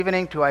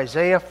Evening to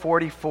Isaiah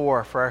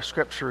 44 for our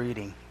scripture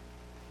reading.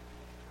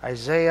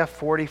 Isaiah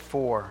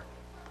 44.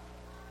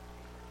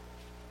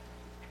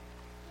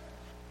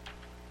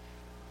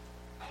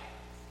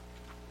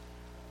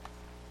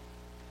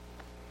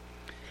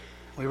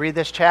 We read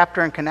this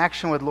chapter in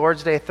connection with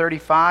Lord's Day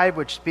 35,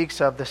 which speaks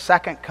of the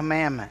Second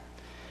Commandment.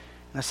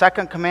 And the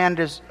Second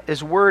Commandment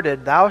is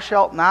worded, "Thou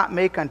shalt not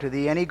make unto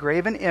thee any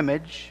graven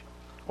image,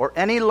 or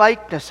any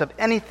likeness of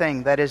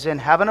anything that is in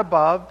heaven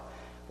above,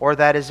 or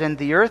that is in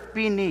the earth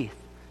beneath,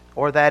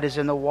 or that is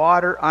in the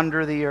water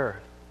under the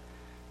earth.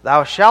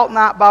 Thou shalt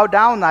not bow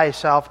down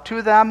thyself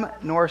to them,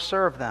 nor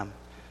serve them.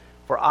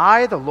 For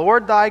I, the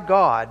Lord thy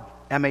God,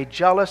 am a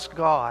jealous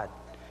God,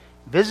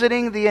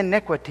 visiting the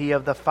iniquity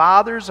of the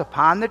fathers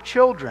upon the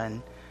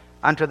children,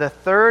 unto the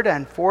third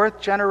and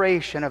fourth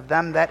generation of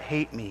them that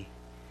hate me,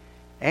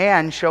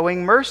 and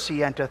showing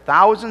mercy unto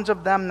thousands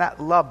of them that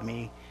love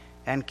me,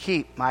 and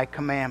keep my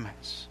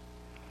commandments."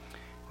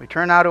 We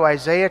turn now to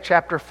Isaiah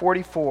chapter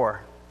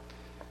 44,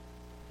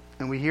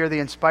 and we hear the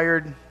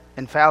inspired,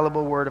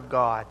 infallible word of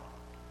God.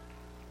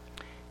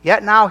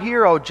 "Yet now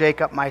hear, O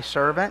Jacob my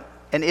servant,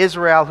 and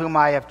Israel whom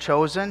I have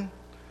chosen.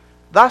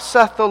 Thus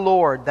saith the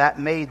Lord that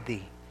made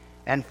thee,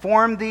 and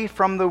formed thee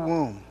from the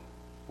womb,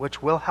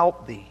 which will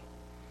help thee.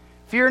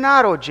 Fear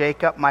not, O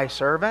Jacob my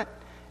servant,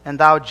 and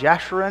thou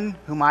Jeshurun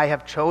whom I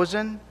have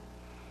chosen.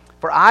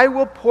 For I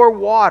will pour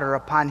water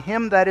upon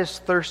him that is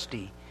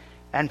thirsty,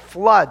 and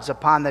floods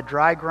upon the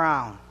dry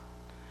ground.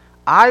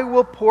 I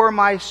will pour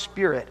my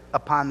spirit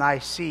upon thy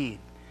seed,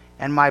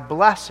 and my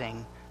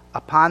blessing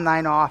upon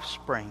thine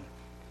offspring.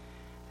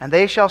 And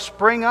they shall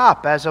spring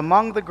up as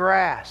among the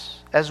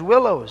grass, as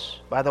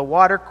willows by the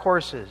water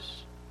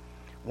courses.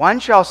 One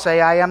shall say,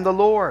 I am the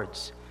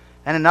Lord's,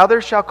 and another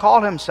shall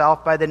call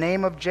himself by the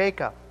name of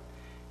Jacob,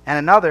 and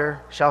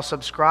another shall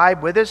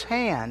subscribe with his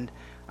hand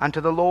unto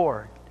the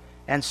Lord,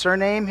 and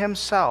surname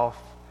himself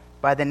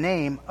by the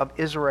name of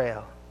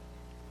Israel.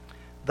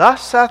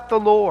 Thus saith the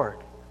Lord,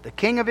 the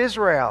King of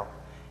Israel,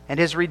 and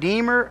his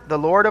Redeemer, the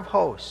Lord of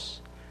hosts,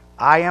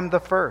 I am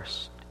the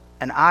first,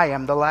 and I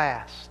am the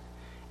last,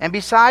 and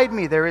beside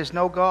me there is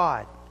no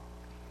God.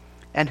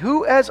 And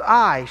who as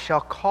I shall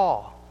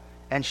call,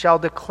 and shall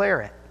declare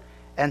it,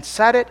 and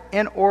set it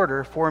in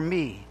order for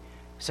me,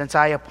 since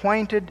I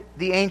appointed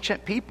the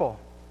ancient people?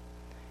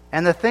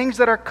 And the things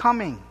that are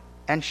coming,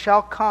 and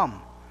shall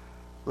come,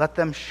 let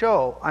them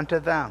show unto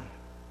them.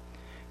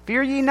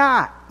 Fear ye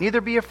not,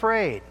 neither be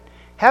afraid.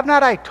 Have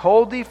not I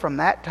told thee from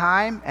that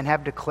time, and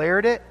have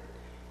declared it?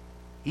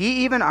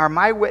 Ye even are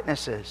my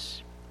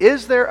witnesses.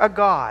 Is there a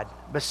God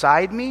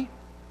beside me?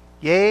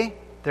 Yea,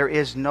 there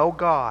is no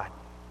God.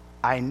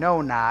 I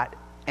know not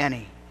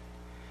any.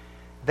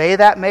 They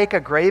that make a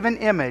graven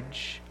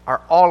image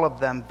are all of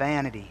them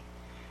vanity,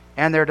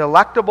 and their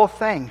delectable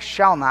things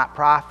shall not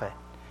profit.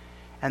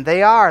 And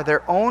they are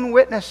their own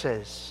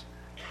witnesses.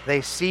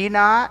 They see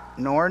not,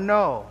 nor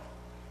know,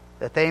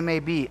 that they may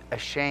be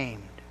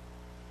ashamed.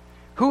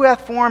 Who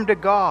hath formed a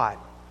god,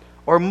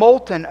 or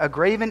molten a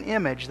graven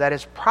image that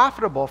is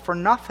profitable for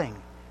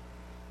nothing?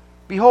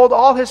 Behold,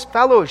 all his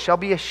fellows shall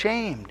be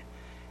ashamed,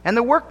 and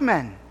the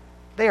workmen,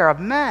 they are of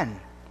men.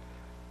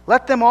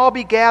 Let them all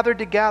be gathered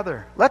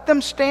together. Let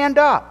them stand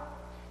up.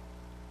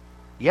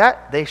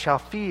 Yet they shall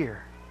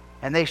fear,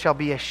 and they shall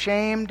be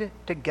ashamed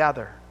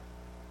together.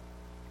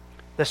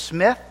 The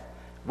smith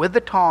with the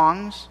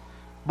tongs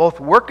both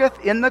worketh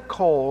in the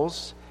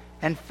coals,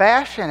 and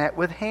fashioneth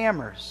with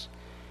hammers,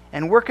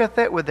 and worketh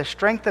it with the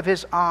strength of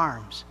his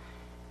arms.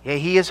 Yea,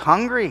 he is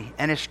hungry,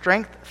 and his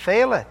strength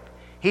faileth.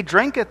 He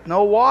drinketh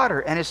no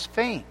water, and is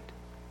faint.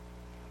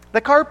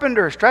 The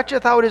carpenter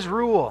stretcheth out his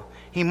rule.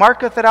 He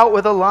marketh it out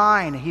with a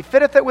line. He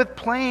fitteth it with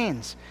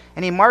planes,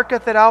 and he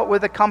marketh it out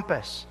with a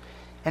compass,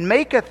 and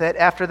maketh it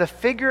after the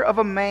figure of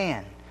a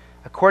man,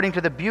 according to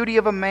the beauty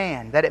of a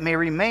man, that it may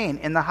remain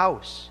in the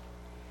house.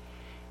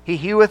 He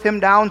heweth him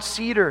down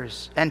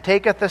cedars, and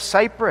taketh the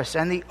cypress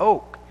and the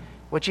oak,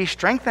 which he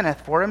strengtheneth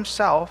for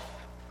himself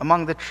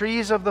among the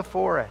trees of the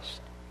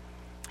forest.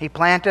 He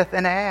planteth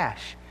an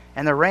ash,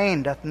 and the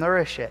rain doth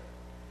nourish it.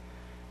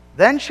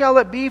 Then shall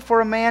it be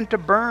for a man to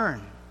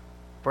burn,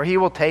 for he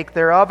will take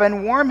thereof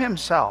and warm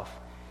himself.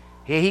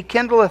 Yea, he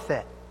kindleth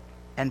it,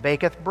 and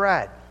baketh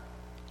bread.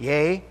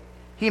 Yea,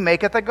 he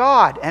maketh a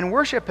god, and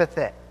worshippeth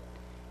it.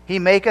 He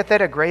maketh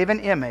it a graven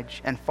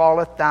image, and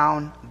falleth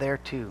down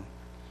thereto.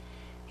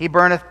 He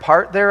burneth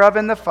part thereof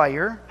in the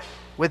fire,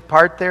 with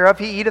part thereof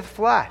he eateth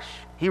flesh.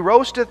 He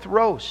roasteth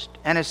roast,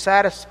 and is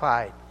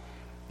satisfied.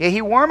 Yea,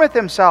 he warmeth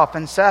himself,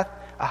 and saith,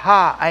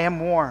 Aha, I am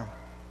warm.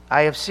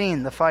 I have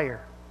seen the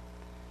fire.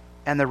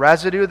 And the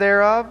residue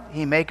thereof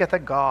he maketh a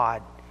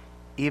god,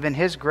 even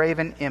his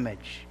graven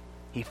image.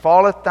 He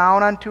falleth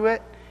down unto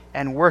it,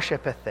 and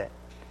worshippeth it,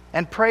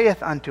 and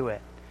prayeth unto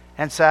it,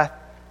 and saith,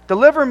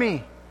 Deliver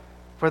me,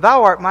 for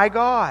thou art my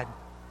God.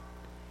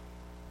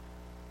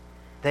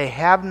 They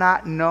have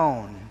not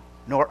known,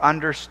 nor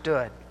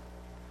understood,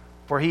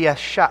 for he hath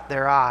shut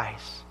their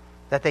eyes,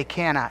 that they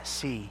cannot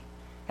see,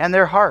 and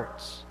their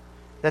hearts,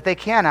 that they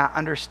cannot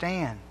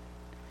understand.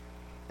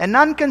 and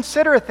none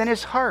considereth in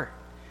his heart.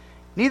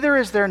 Neither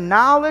is there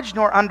knowledge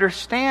nor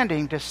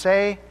understanding to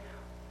say,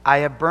 I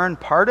have burned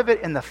part of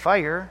it in the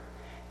fire.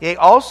 Yea,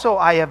 also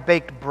I have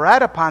baked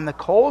bread upon the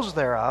coals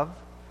thereof.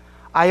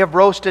 I have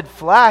roasted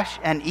flesh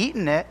and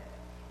eaten it.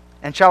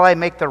 And shall I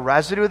make the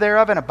residue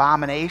thereof an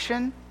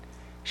abomination?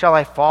 Shall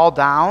I fall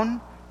down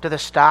to the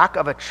stock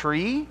of a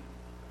tree?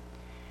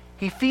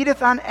 He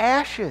feedeth on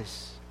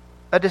ashes.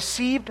 A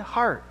deceived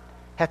heart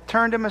hath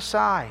turned him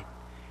aside,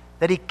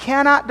 that he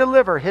cannot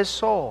deliver his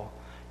soul,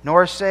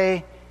 nor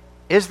say,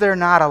 Is there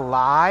not a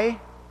lie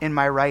in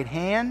my right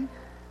hand?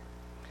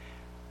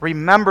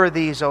 Remember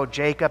these, O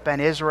Jacob and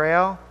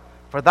Israel,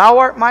 for thou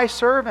art my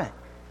servant.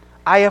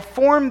 I have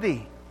formed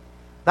thee.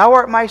 Thou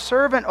art my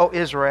servant, O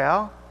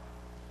Israel.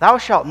 Thou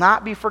shalt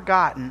not be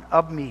forgotten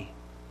of me.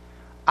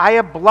 I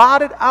have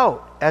blotted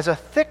out as a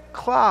thick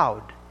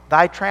cloud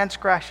thy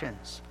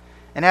transgressions,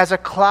 and as a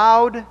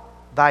cloud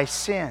thy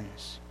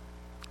sins.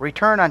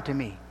 Return unto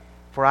me,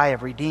 for I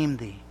have redeemed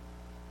thee.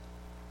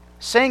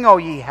 Sing, O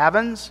ye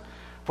heavens,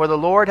 for the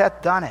Lord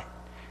hath done it.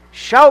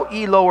 Shout,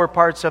 ye lower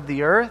parts of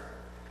the earth.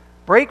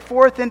 Break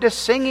forth into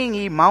singing,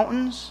 ye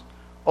mountains,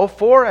 O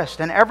forest,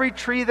 and every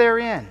tree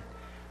therein.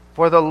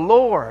 For the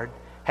Lord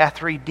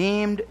hath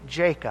redeemed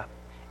Jacob,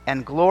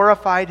 and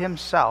glorified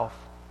himself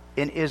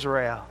in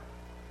Israel.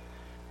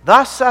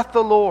 Thus saith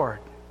the Lord,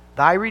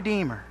 thy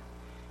Redeemer,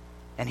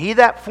 and he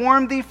that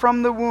formed thee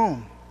from the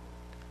womb.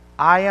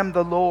 I am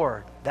the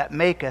Lord that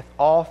maketh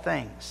all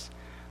things,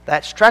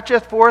 that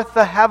stretcheth forth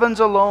the heavens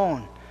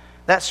alone,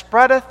 that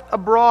spreadeth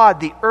abroad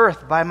the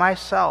earth by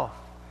myself,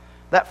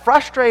 that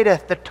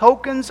frustrateth the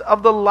tokens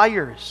of the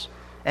liars,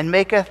 and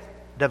maketh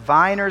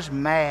diviners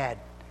mad,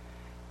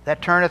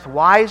 that turneth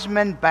wise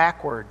men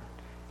backward,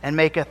 and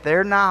maketh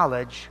their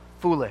knowledge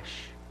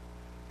foolish,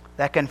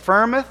 that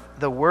confirmeth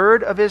the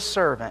word of his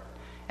servant,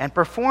 and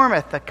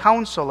performeth the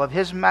counsel of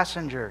his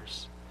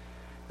messengers,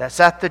 that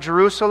saith to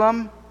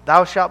Jerusalem,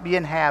 Thou shalt be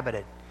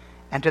inhabited,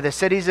 and to the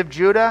cities of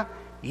Judah,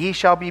 Ye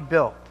shall be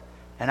built,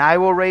 and I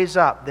will raise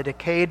up the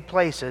decayed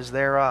places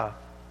thereof,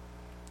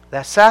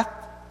 that saith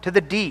to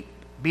the deep,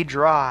 Be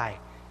dry,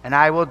 and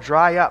I will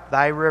dry up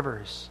thy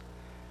rivers,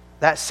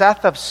 that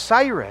saith of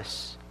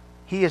Cyrus,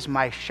 He is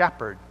my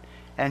shepherd,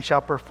 and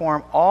shall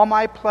perform all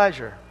my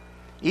pleasure,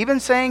 even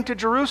saying to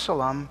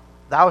Jerusalem,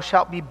 Thou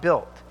shalt be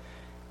built,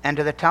 and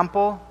to the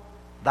temple,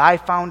 Thy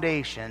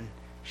foundation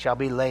shall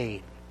be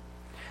laid.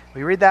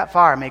 We read that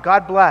far. May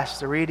God bless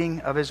the reading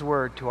of His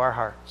Word to our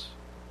hearts.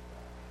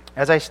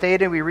 As I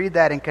stated, we read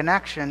that in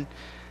connection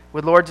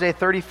with Lord's Day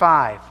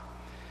 35.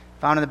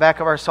 Found in the back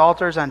of our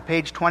Psalters on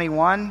page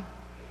 21.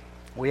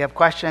 We have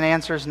question and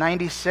answers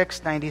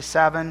 96,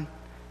 97,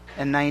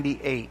 and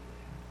 98.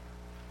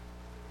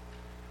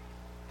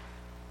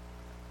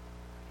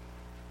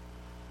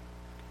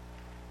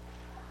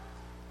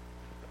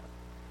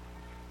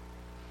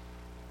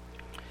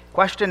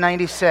 Question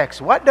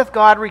 96. What doth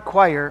God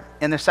require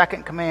in the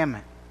Second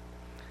Commandment?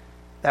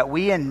 That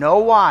we in no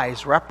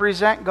wise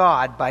represent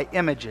God by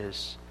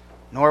images,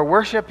 nor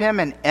worship Him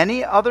in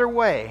any other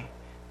way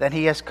than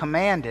He has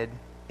commanded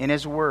in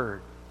His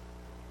Word.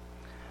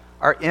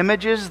 Are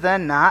images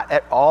then not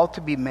at all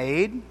to be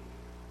made?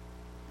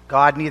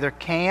 God neither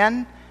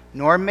can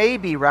nor may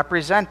be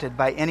represented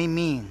by any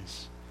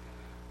means.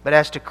 But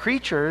as to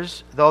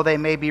creatures, though they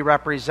may be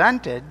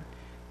represented,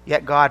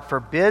 yet God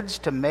forbids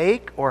to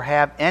make or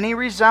have any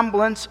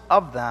resemblance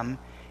of them,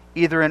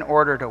 either in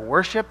order to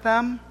worship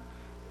them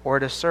or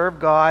to serve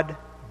God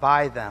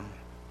by them.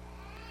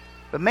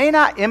 But may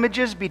not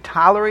images be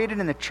tolerated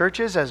in the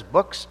churches as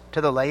books to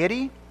the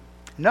laity?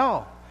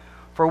 No,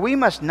 for we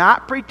must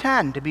not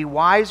pretend to be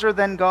wiser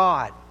than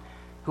God,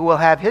 who will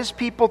have His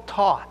people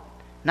taught,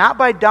 not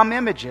by dumb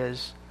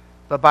images,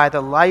 but by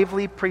the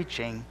lively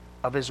preaching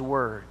of His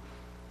Word.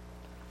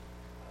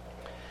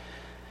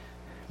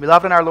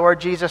 Beloved in our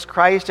Lord Jesus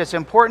Christ, it's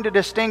important to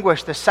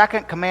distinguish the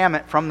Second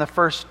Commandment from the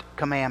First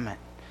Commandment.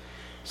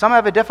 Some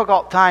have a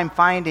difficult time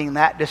finding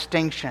that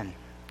distinction.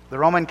 The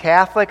Roman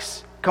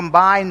Catholics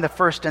combine the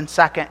First and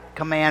Second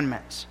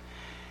Commandments.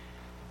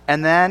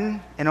 And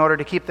then, in order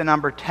to keep the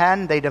number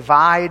 10, they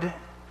divide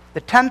the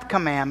 10th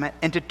commandment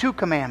into 2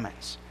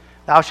 commandments.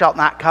 Thou shalt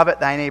not covet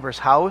thy neighbor's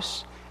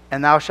house,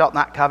 and thou shalt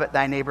not covet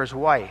thy neighbor's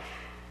wife.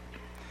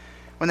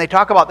 When they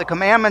talk about the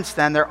commandments,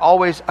 then, there's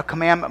always a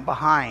commandment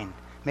behind,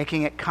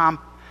 making it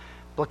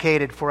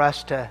complicated for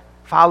us to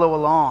follow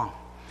along.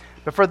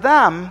 But for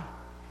them,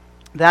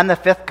 then the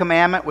 5th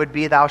commandment would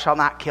be, thou shalt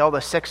not kill. The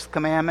 6th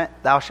commandment,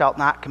 thou shalt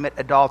not commit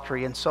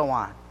adultery, and so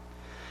on.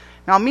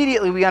 Now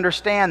immediately we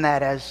understand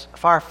that as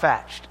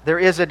far-fetched. There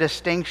is a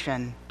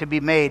distinction to be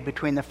made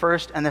between the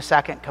 1st and the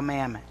 2nd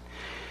commandment.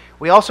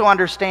 We also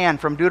understand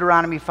from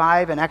Deuteronomy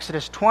 5 and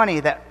Exodus 20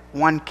 that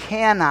one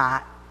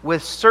cannot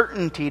with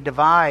certainty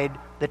divide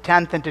the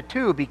 10th into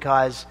 2,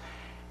 because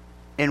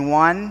in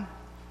one,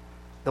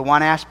 the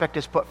one aspect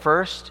is put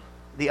first,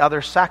 the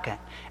other second.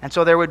 And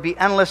so there would be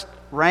endless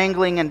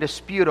wrangling and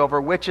dispute over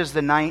which is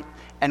the 9th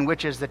and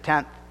which is the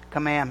 10th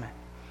commandment.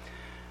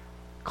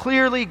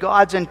 Clearly,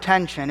 God's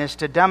intention is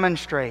to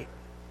demonstrate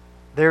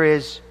there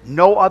is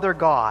no other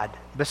God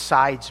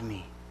besides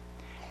me.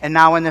 And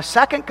now in the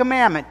second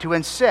commandment, to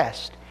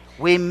insist,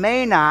 we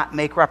may not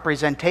make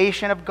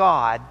representation of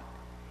God,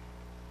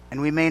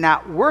 and we may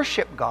not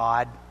worship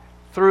God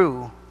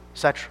through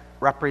such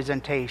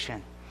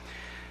representation.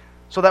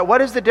 So that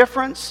what is the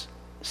difference,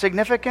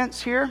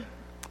 significance here?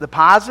 The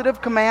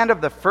positive command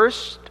of the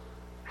first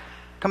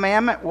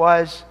commandment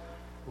was,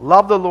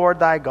 love the Lord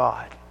thy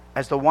God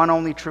as the one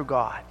only true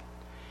God,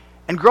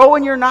 and grow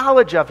in your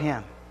knowledge of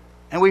Him.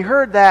 And we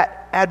heard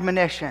that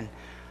admonition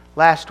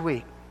last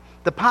week.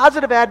 The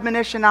positive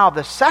admonition now of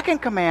the second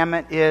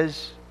commandment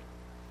is,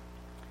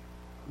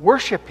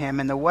 worship Him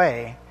in the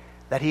way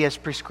that He has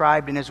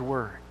prescribed in His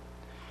Word.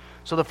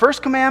 So the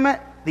first commandment,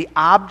 the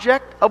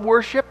object of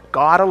worship,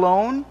 God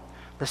alone.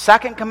 The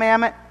second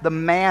commandment, the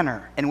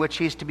manner in which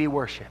He's to be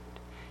worshipped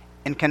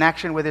in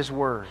connection with His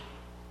Word.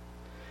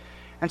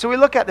 And so we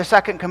look at the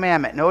second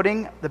commandment,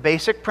 noting the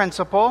basic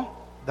principle,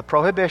 the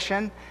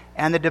prohibition,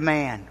 and the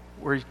demand.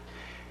 We're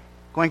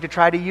going to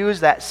try to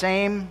use that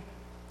same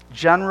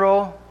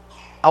general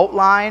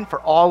outline for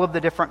all of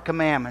the different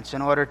commandments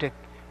in order to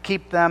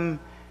keep them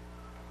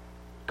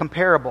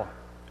comparable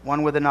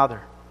one with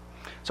another.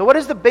 So what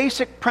is the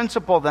basic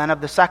principle then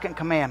of the second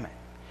commandment?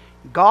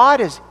 God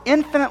is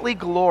infinitely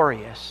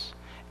glorious,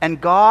 and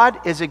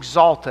God is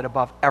exalted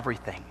above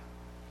everything.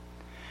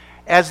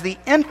 As the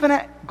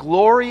infinite,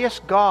 glorious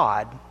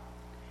God,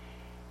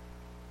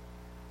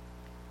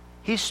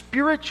 He's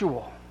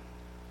spiritual.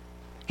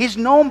 He's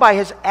known by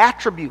His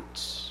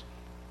attributes.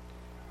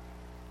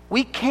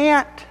 We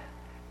can't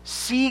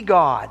see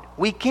God.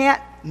 We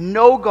can't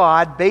know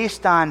God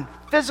based on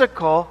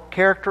physical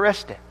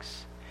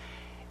characteristics.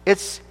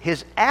 It's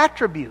His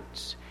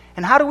attributes.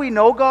 And how do we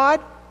know God?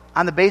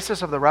 On the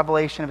basis of the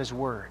revelation of His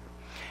Word.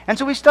 And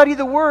so we study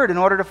the Word in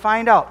order to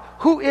find out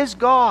who is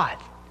God.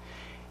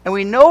 And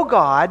we know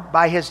God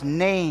by His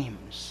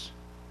names.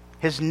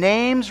 His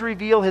names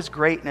reveal His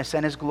greatness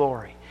and His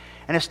glory.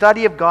 And a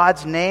study of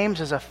God's names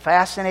is a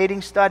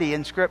fascinating study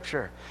in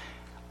Scripture.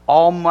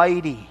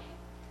 Almighty,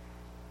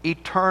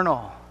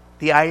 eternal,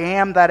 the I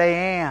am that I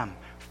am,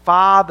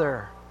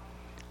 Father,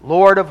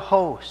 Lord of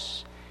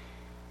hosts.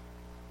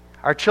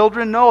 Our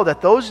children know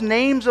that those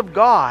names of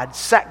God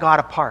set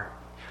God apart.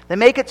 They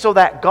make it so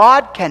that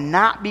God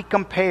cannot be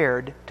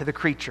compared to the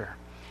creature.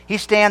 He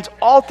stands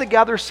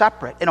altogether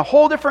separate in a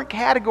whole different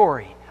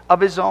category of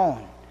His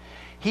own.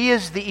 He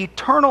is the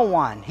eternal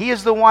one. He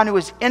is the one who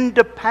is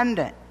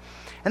independent.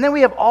 And then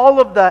we have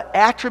all of the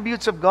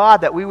attributes of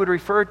God that we would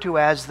refer to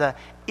as the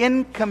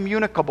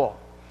incommunicable.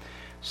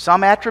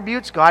 Some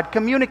attributes God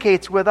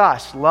communicates with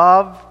us: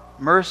 love,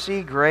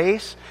 mercy,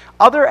 grace.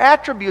 Other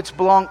attributes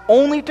belong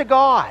only to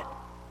God.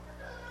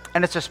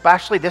 And it's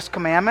especially this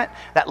commandment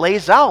that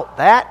lays out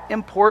that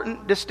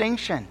important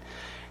distinction.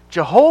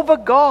 Jehovah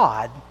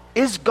God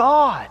is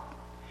God.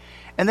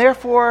 And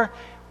therefore,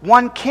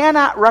 one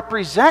cannot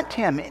represent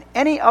Him in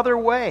any other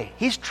way.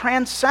 He's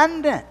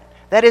transcendent.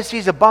 That is,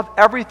 He's above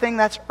everything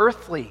that's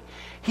earthly.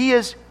 He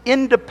is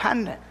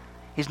independent.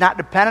 He's not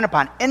dependent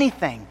upon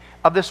anything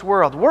of this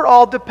world. We're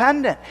all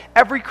dependent.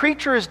 Every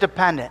creature is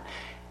dependent.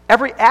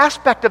 Every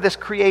aspect of this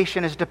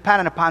creation is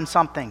dependent upon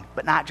something,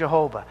 but not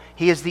Jehovah.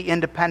 He is the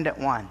independent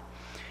one.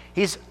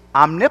 He's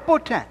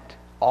omnipotent,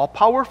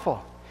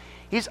 all-powerful.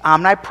 He's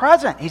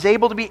omnipresent. He's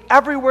able to be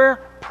everywhere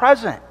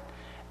present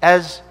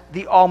as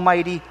the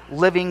almighty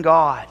living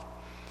God.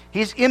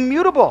 He's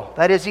immutable.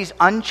 That is, He's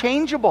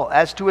unchangeable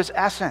as to His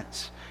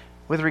essence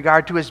with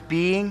regard to His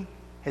being,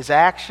 His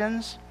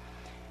actions.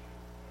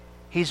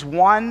 He's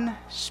one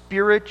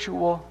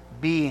spiritual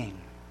being.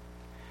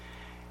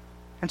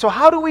 And so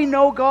how do we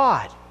know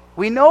God?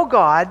 We know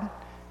God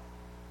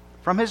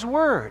from His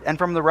Word and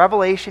from the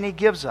revelation He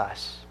gives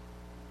us.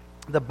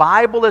 The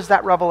Bible is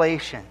that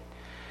revelation.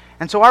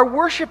 And so our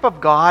worship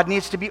of God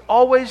needs to be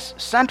always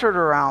centered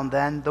around,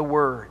 then, the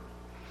Word.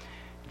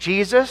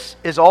 Jesus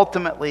is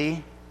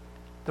ultimately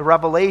the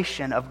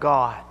revelation of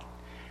God.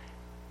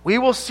 We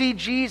will see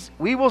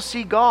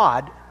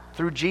God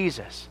through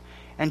Jesus.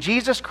 And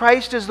Jesus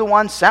Christ is the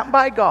one sent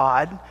by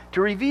God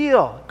to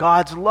reveal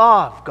God's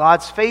love,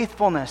 God's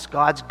faithfulness,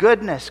 God's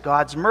goodness,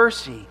 God's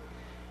mercy,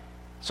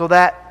 so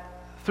that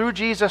through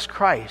Jesus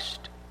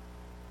Christ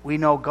we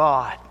know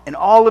God in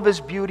all of His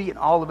beauty and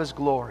all of His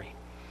glory.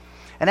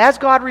 And as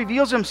God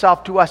reveals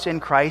Himself to us in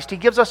Christ, He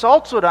gives us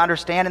also to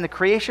understand in the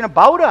creation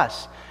about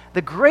us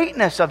the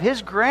greatness of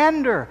His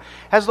grandeur,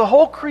 as the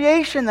whole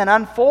creation then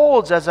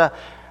unfolds as a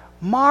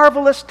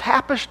marvelous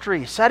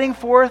tapestry, setting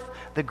forth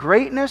the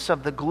greatness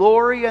of the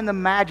glory and the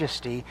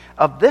majesty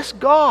of this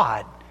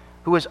God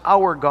who is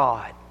our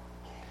God.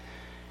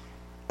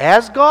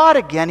 As God,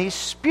 again, He's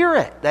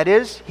spirit. That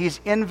is, He's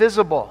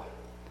invisible,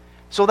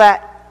 so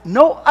that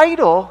no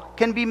idol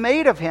can be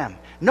made of Him.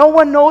 No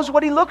one knows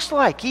what He looks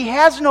like. He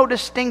has no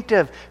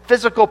distinctive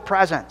physical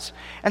presence.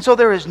 And so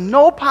there is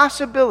no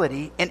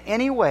possibility in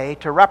any way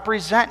to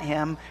represent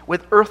Him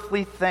with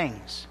earthly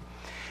things.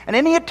 And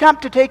any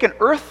attempt to take an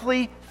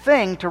earthly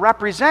thing to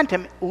represent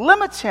Him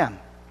limits Him.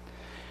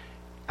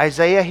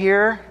 Isaiah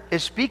here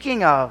is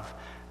speaking of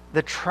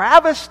the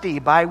travesty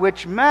by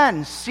which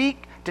men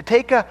seek to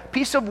take a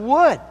piece of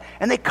wood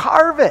and they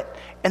carve it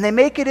and they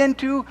make it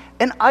into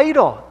an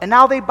idol, and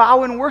now they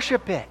bow and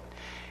worship it.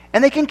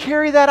 And they can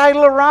carry that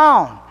idol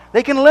around.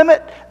 They can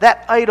limit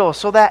that idol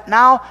so that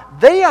now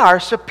they are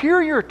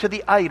superior to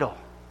the idol.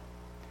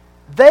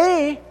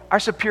 They are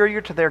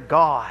superior to their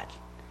God.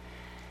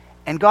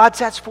 And God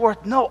sets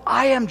forth, no,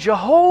 I am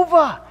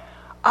Jehovah.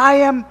 I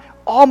am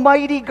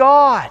Almighty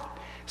God,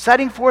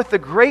 setting forth the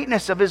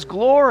greatness of His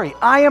glory.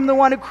 I am the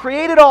one who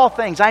created all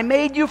things. I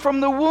made you from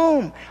the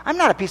womb. I'm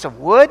not a piece of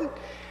wood.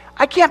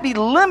 I can't be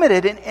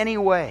limited in any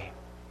way.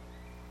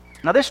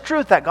 Now, this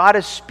truth that God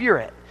is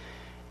Spirit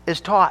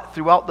is taught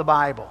throughout the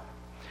Bible.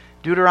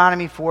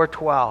 Deuteronomy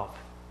 4:12.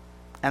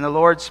 And the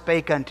Lord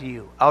spake unto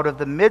you out of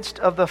the midst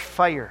of the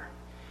fire.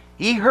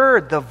 Ye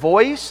heard the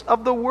voice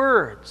of the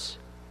words,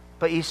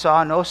 but ye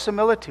saw no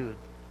similitude,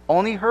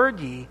 only heard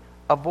ye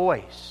a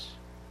voice.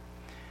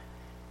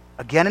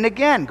 Again and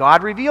again,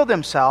 God revealed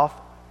Himself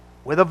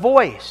with a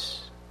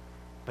voice,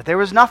 but there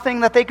was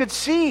nothing that they could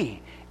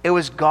see. It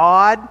was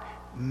God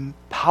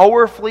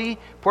powerfully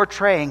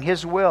portraying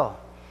His will.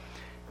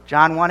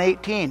 John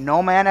 1:18,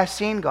 no man hath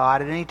seen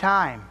God at any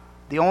time.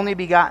 The only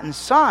begotten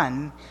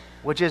Son,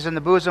 which is in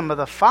the bosom of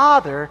the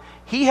Father,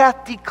 He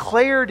hath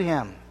declared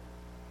Him.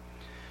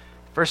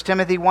 1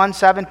 Timothy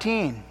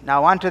 1:17,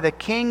 now unto the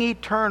King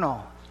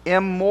eternal,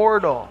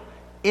 immortal,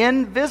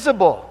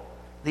 invisible,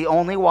 the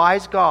only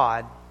wise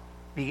God,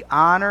 be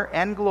honor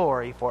and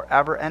glory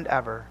forever and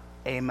ever.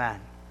 Amen.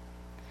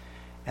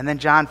 And then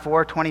John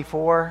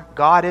 4:24,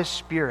 God is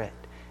Spirit,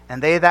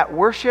 and they that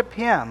worship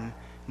Him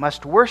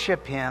must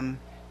worship Him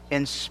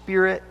in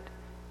spirit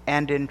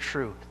and in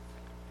truth.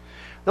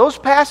 Those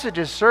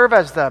passages serve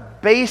as the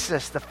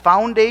basis, the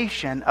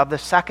foundation of the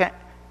Second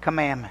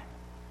Commandment.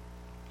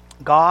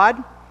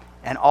 God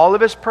and all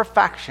of His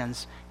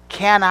perfections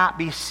cannot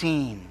be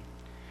seen.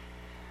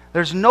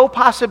 There's no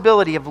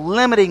possibility of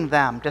limiting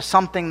them to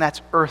something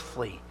that's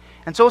earthly.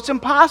 And so it's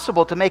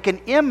impossible to make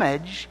an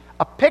image,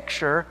 a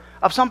picture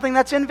of something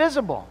that's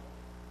invisible.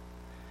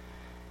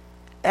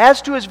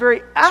 As to His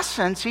very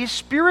essence, He's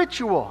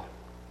spiritual.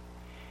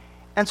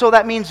 And so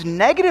that means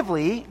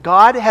negatively,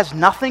 God has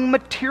nothing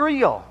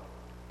material.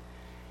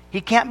 He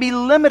can't be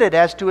limited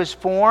as to His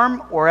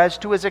form or as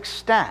to His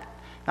extent.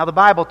 Now the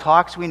Bible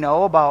talks, we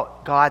know,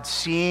 about God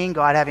seeing,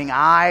 God having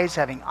eyes,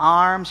 having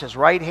arms, His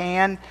right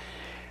hand.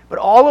 But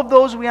all of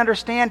those we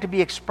understand to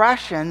be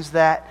expressions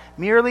that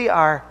merely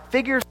are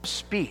figures of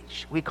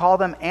speech. We call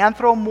them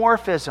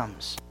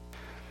anthropomorphisms.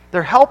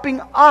 They're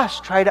helping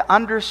us try to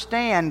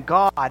understand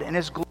God and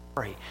His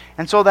glory.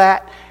 And so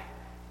that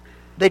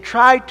they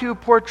try to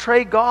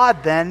portray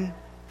God then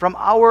from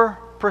our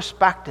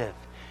perspective.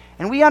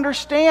 And we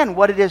understand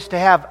what it is to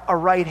have a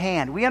right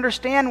hand. We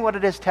understand what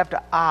it is to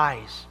have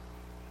eyes.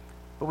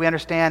 But we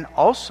understand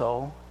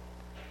also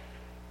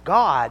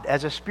God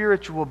as a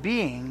spiritual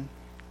being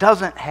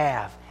doesn't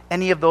have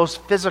any of those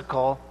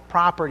physical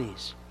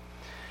properties.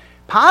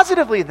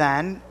 Positively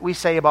then, we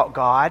say about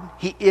God,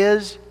 He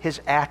is His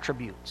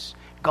attributes.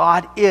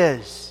 God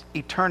is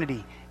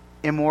eternity,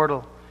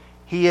 immortal.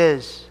 He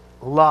is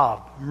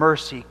love,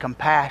 mercy,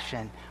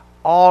 compassion,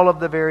 all of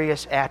the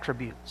various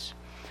attributes.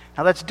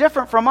 Now that's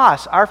different from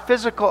us. Our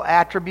physical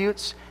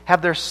attributes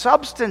have their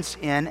substance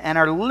in and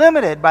are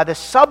limited by the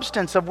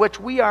substance of which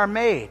we are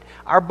made,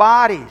 our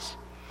bodies.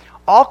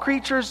 All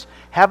creatures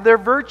have their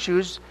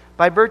virtues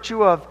by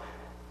virtue of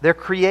their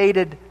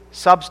created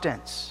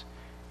substance.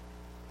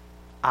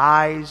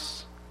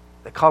 Eyes,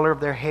 the color of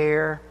their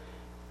hair,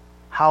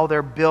 how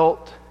they're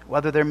built,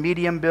 whether they're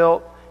medium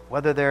built,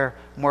 whether they're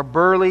more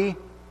burly.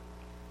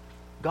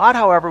 God,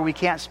 however, we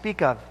can't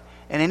speak of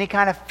in any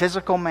kind of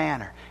physical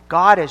manner.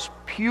 God is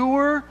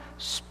pure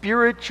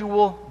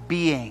spiritual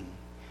being.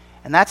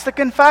 And that's the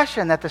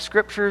confession that the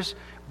Scriptures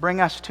bring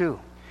us to.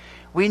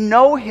 We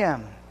know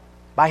Him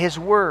by His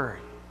Word.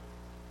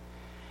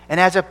 And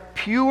as a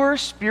pure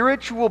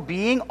spiritual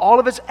being, all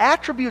of His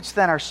attributes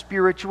then are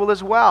spiritual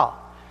as well.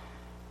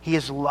 He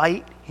is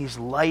light, He's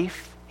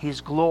life,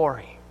 He's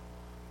glory.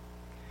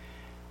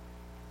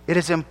 It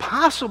is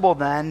impossible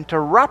then to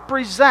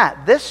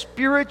represent this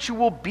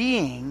spiritual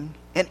being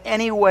in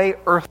any way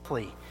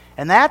earthly.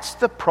 And that's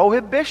the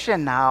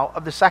prohibition now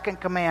of the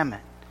Second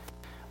Commandment.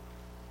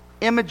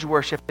 Image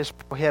worship is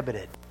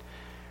prohibited.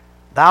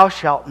 Thou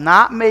shalt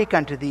not make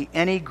unto thee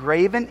any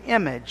graven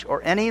image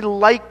or any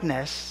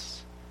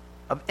likeness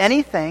of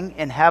anything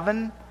in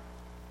heaven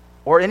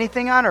or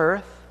anything on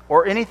earth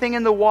or anything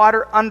in the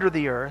water under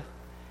the earth,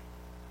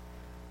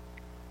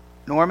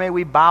 nor may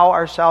we bow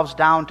ourselves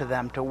down to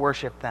them to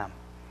worship them.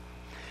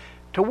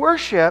 To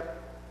worship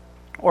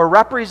or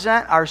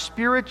represent our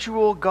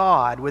spiritual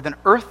God with an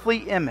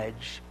earthly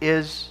image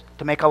is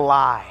to make a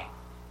lie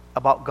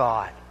about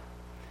God.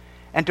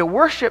 And to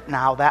worship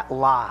now that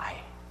lie.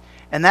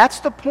 And that's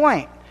the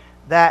point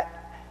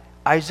that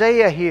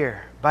Isaiah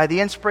here, by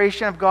the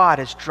inspiration of God,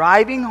 is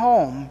driving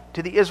home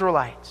to the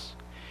Israelites.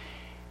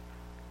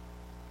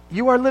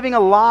 You are living a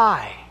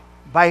lie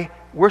by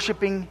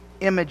worshiping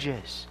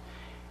images.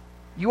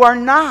 You are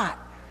not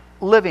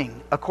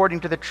living according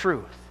to the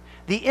truth.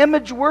 The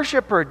image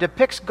worshiper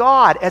depicts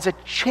God as a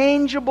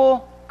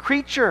changeable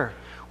creature,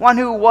 one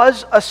who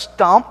was a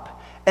stump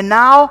and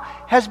now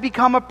has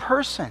become a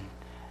person,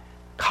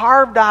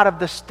 carved out of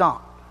the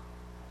stump.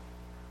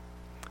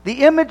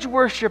 The image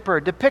worshiper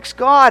depicts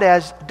God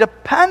as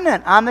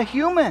dependent on the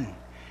human.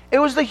 It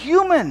was the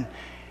human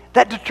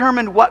that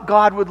determined what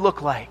God would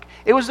look like.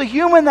 It was the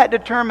human that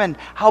determined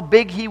how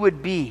big he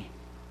would be.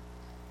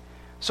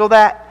 So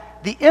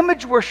that the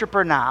image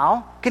worshiper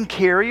now can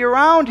carry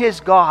around his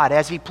God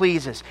as he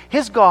pleases.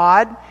 His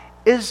God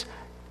is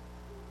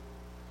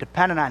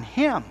dependent on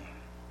him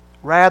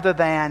rather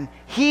than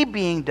he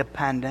being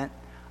dependent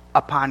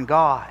upon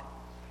God.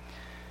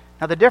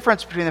 Now the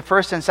difference between the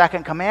first and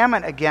second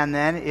commandment again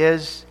then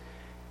is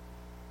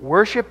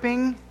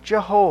worshiping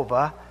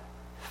Jehovah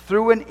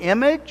through an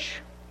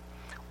image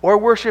or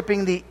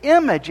worshiping the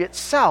image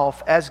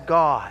itself as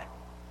God.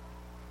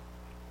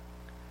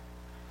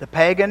 The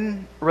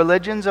pagan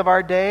religions of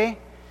our day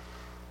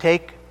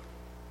take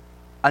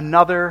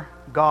another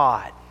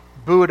god,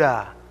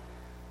 Buddha,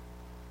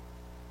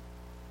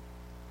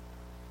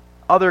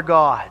 other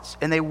gods,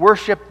 and they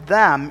worship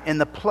them in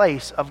the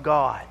place of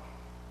God.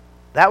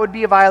 That would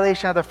be a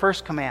violation of the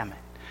first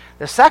commandment.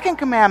 The second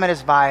commandment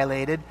is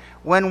violated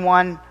when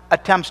one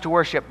attempts to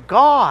worship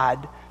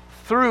God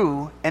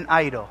through an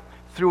idol,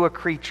 through a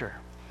creature.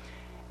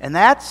 And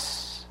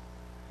that's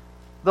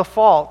the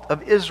fault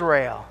of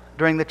Israel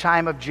during the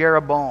time of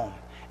Jeroboam,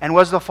 and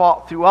was the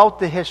fault throughout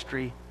the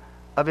history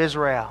of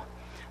Israel.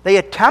 They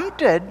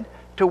attempted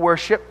to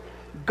worship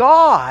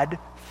God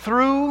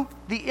through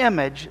the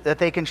image that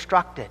they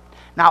constructed.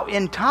 Now,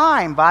 in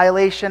time,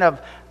 violation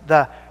of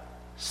the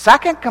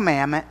second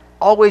commandment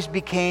always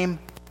became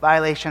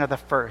violation of the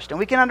first. And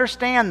we can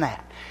understand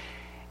that.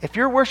 If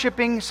you're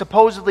worshiping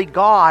supposedly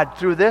God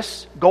through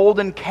this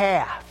golden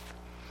calf,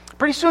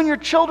 pretty soon your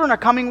children are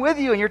coming with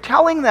you and you're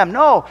telling them,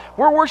 no,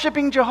 we're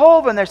worshiping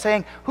Jehovah. And they're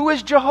saying, who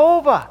is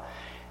Jehovah?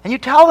 And you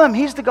tell them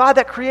he's the God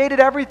that created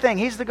everything.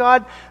 He's the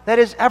God that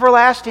is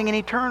everlasting and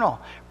eternal.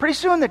 Pretty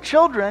soon the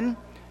children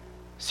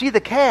see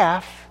the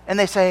calf and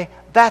they say,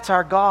 that's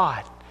our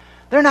God.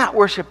 They're not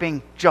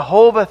worshiping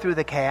Jehovah through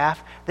the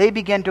calf. They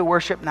begin to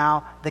worship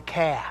now the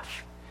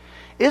calf.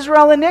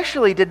 Israel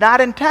initially did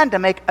not intend to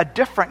make a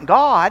different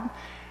God.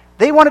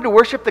 They wanted to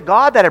worship the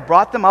God that had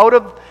brought them out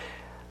of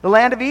the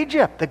land of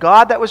Egypt, the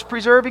God that was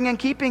preserving and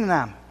keeping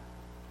them.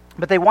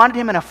 But they wanted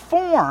him in a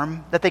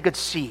form that they could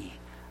see,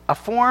 a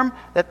form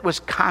that was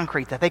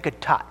concrete, that they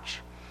could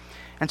touch.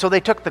 And so they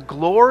took the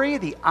glory,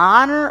 the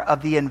honor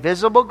of the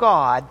invisible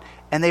God,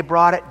 and they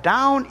brought it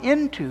down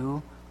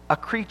into a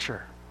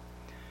creature.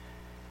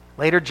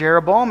 Later,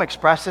 Jeroboam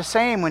expressed the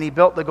same when he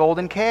built the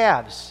golden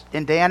calves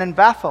in Dan and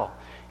Bethel.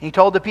 He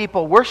told the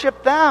people,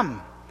 worship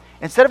them.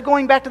 Instead of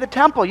going back to the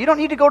temple, you don't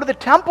need to go to the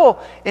temple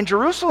in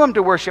Jerusalem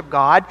to worship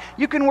God.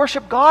 You can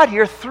worship God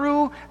here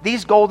through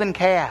these golden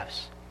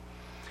calves.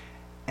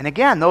 And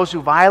again, those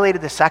who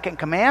violated the second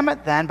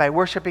commandment then by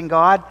worshiping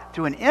God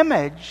through an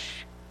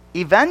image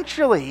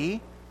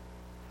eventually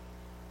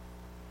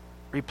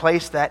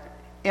replaced that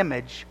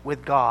image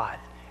with God.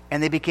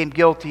 And they became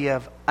guilty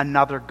of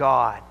another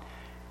God.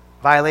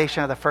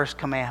 Violation of the first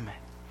commandment.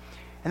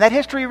 And that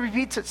history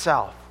repeats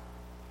itself.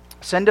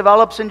 Sin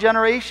develops in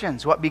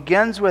generations. What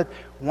begins with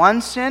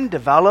one sin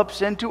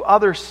develops into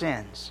other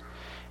sins.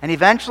 And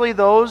eventually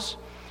those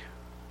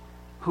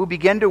who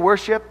begin to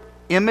worship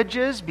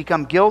images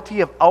become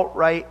guilty of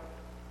outright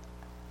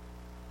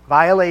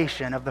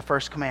violation of the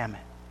first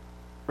commandment,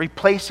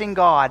 replacing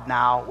God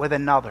now with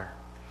another.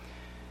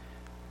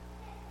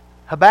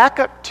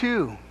 Habakkuk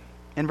 2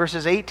 in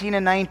verses 18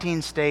 and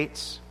 19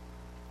 states,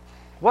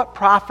 what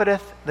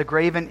profiteth the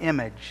graven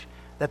image,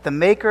 that the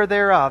maker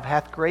thereof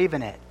hath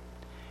graven it?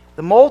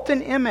 The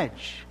molten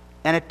image,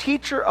 and a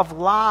teacher of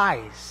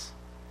lies,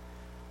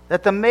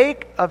 that the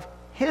make of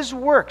his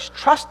works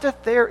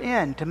trusteth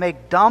therein to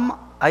make dumb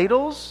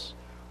idols?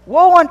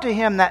 Woe unto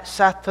him that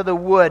saith to the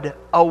wood,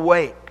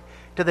 awake,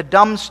 to the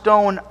dumb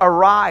stone,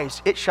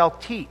 arise, it shall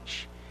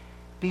teach.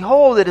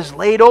 Behold, it is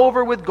laid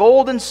over with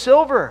gold and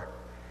silver,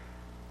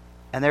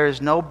 and there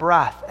is no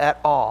breath at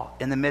all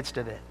in the midst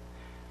of it.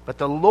 But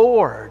the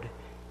Lord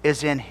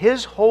is in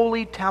his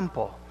holy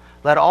temple.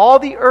 Let all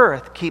the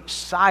earth keep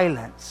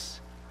silence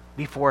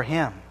before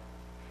him.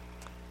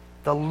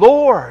 The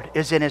Lord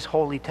is in his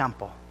holy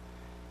temple.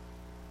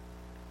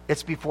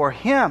 It's before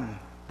him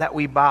that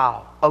we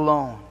bow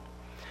alone.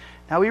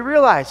 Now we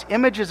realize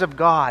images of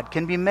God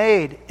can be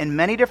made in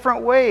many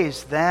different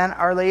ways than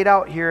are laid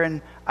out here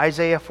in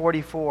Isaiah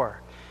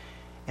 44.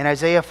 In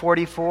Isaiah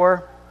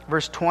 44,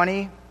 verse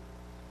 20,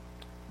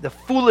 the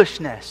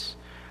foolishness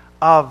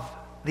of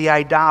the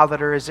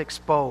idolater is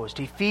exposed.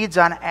 He feeds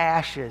on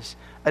ashes.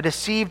 A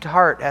deceived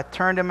heart hath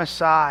turned him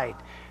aside,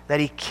 that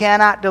he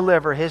cannot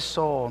deliver his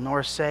soul,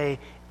 nor say,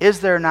 is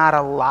there not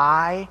a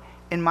lie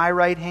in my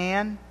right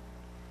hand?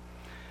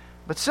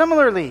 But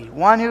similarly,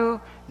 one who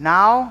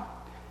now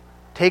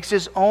takes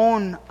his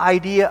own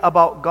idea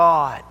about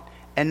God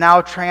and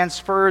now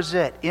transfers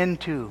it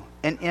into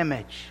an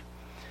image.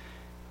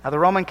 Now, the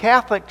Roman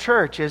Catholic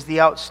Church is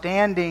the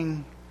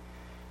outstanding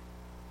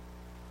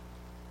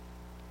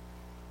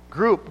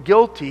group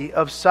guilty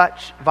of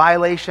such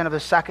violation of the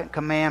Second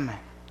Commandment,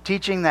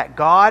 teaching that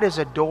God is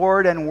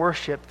adored and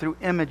worshipped through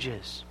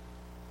images.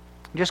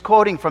 Just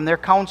quoting from their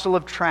Council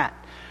of Trent.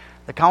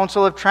 The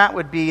Council of Trent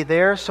would be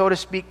their, so to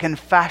speak,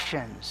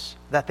 confessions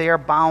that they are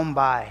bound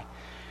by.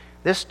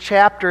 This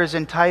chapter is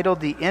entitled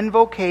The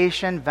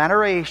Invocation,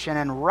 Veneration,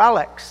 and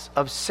Relics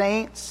of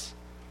Saints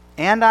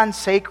and on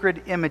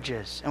Sacred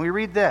Images. And we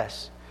read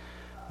this: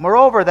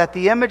 Moreover, that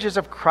the images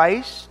of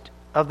Christ,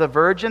 of the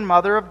Virgin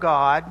Mother of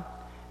God,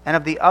 and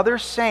of the other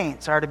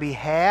saints are to be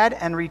had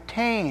and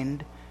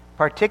retained,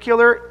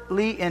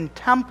 particularly in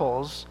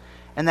temples,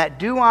 and that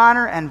due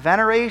honor and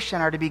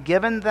veneration are to be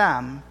given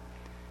them,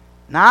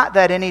 not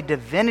that any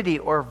divinity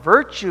or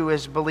virtue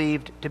is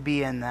believed to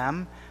be in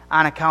them,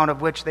 on account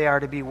of which they are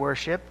to be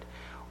worshipped,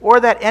 or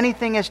that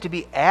anything is to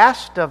be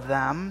asked of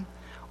them,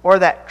 or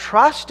that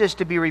trust is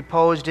to be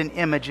reposed in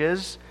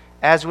images,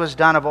 as was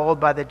done of old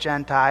by the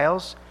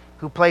Gentiles,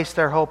 who place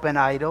their hope in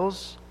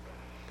idols.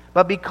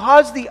 But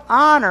because the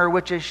honor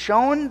which is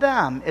shown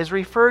them is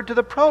referred to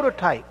the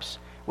prototypes,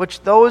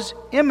 which those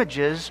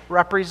images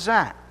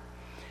represent,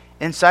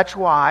 in such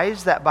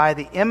wise that by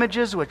the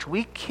images which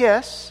we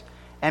kiss,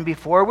 and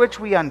before which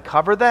we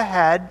uncover the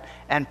head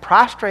and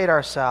prostrate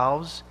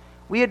ourselves,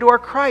 we adore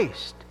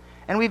Christ,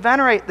 and we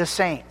venerate the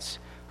saints,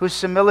 whose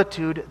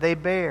similitude they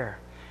bear,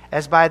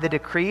 as by the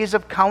decrees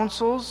of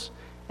councils,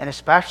 and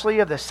especially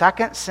of the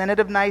Second Synod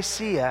of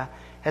Nicaea,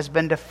 has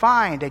been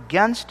defined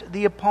against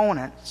the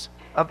opponents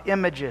of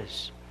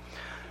images.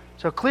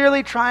 So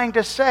clearly trying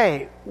to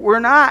say, we're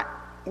not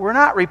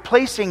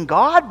replacing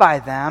God by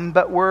them,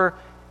 but we're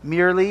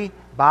merely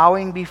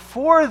bowing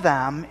before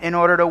them in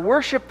order to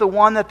worship the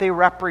one that they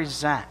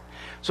represent.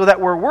 So that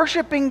we're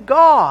worshiping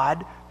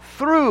God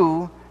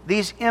through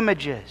these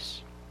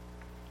images.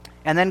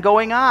 And then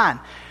going on,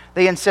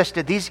 they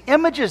insisted these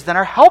images then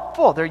are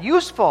helpful, they're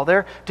useful,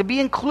 they're to be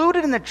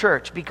included in the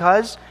church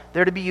because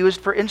they're to be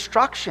used for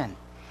instruction.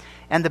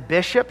 And the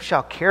bishop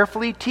shall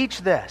carefully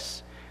teach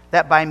this,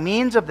 that by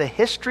means of the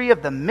history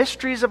of the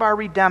mysteries of our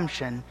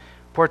redemption,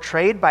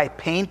 portrayed by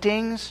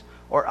paintings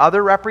or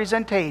other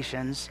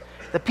representations,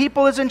 the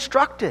people is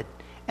instructed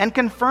and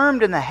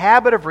confirmed in the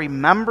habit of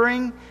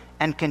remembering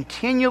and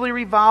continually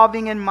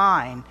revolving in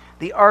mind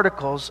the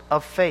articles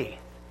of faith.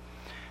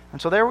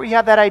 And so there we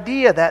have that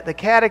idea that the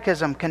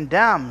Catechism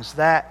condemns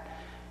that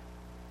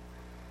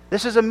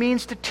this is a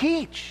means to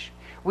teach.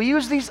 We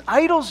use these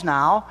idols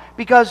now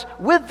because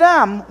with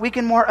them we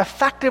can more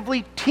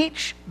effectively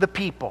teach the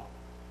people.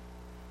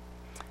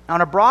 Now,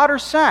 in a broader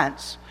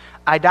sense,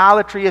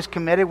 idolatry is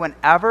committed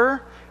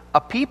whenever a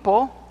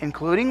people,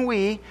 including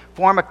we,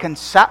 form a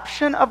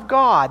conception of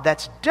God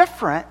that's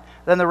different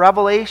than the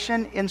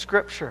revelation in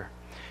Scripture.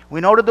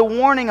 We noted the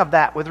warning of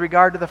that with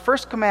regard to the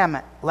first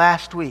commandment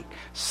last week.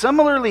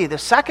 Similarly, the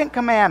second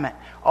commandment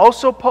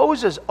also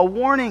poses a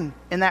warning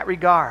in that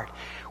regard.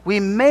 We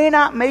may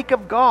not make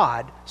of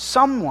God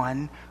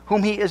someone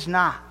whom He is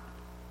not.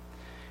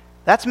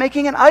 That's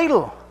making an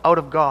idol out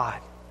of God.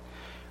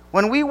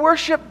 When we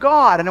worship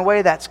God in a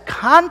way that's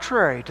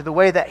contrary to the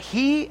way that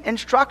He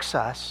instructs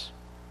us,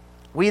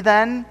 we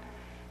then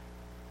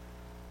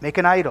make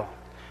an idol.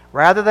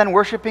 Rather than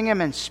worshiping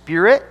Him in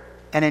spirit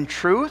and in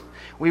truth,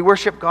 we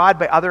worship God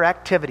by other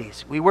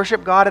activities. We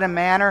worship God in a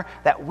manner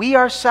that we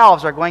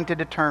ourselves are going to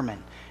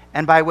determine,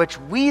 and by which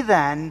we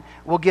then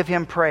will give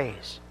Him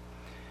praise.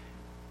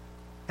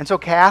 And so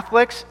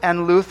Catholics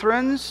and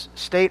Lutherans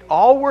state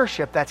all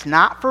worship that's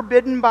not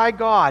forbidden by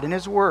God in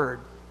His Word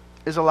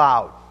is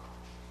allowed.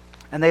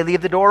 And they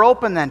leave the door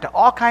open then to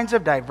all kinds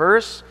of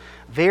diverse,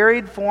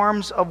 varied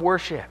forms of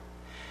worship.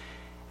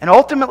 And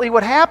ultimately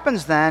what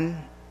happens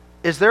then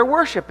is their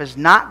worship is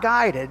not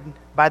guided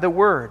by the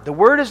Word. The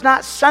Word is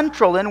not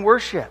central in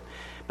worship,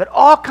 but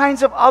all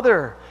kinds of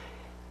other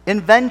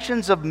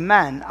inventions of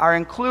men are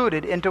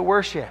included into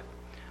worship.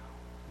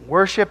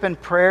 Worship and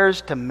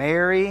prayers to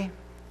Mary,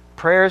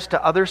 prayers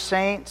to other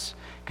saints,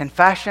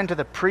 confession to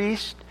the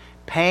priest,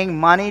 paying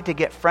money to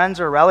get friends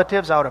or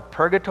relatives out of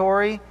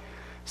purgatory,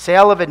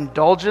 sale of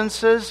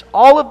indulgences,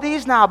 all of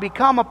these now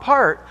become a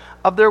part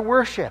of their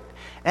worship.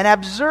 And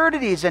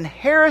absurdities and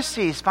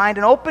heresies find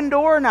an open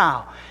door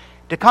now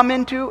to come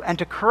into and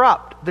to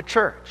corrupt the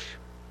church.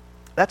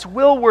 That's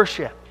will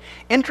worship.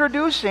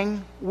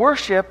 Introducing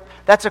worship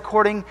that's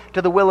according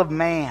to the will of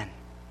man.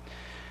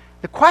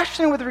 The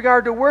question with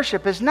regard to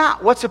worship is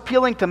not what's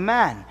appealing to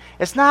men.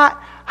 It's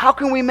not how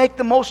can we make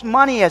the most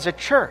money as a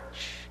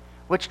church,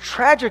 which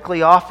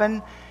tragically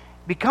often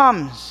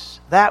becomes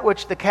that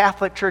which the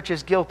Catholic Church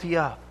is guilty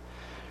of.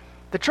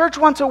 The church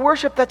wants a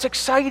worship that's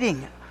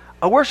exciting,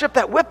 a worship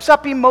that whips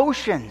up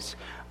emotions,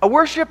 a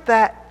worship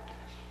that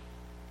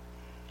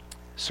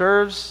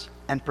serves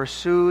and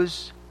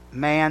pursues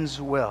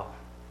man's will.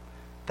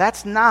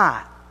 That's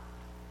not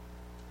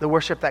the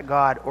worship that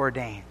God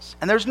ordains.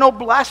 And there's no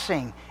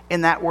blessing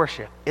in that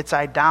worship. It's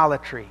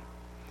idolatry.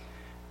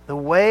 The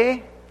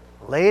way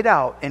laid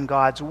out in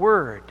God's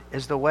Word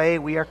is the way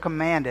we are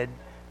commanded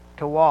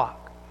to walk.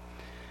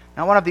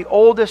 Now, one of the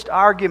oldest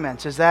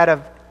arguments is that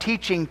of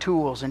teaching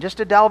tools. And just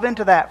to delve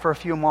into that for a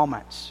few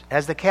moments,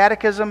 as the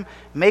Catechism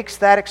makes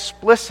that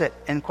explicit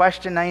in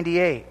question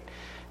 98,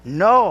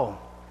 no,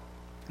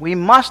 we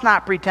must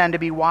not pretend to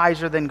be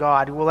wiser than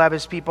God, who will have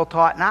his people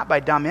taught not by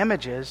dumb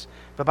images,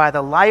 but by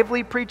the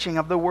lively preaching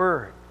of the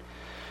Word.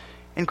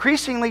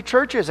 Increasingly,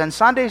 churches and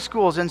Sunday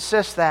schools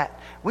insist that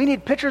we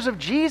need pictures of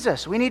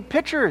Jesus. We need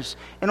pictures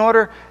in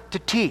order to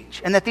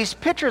teach, and that these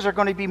pictures are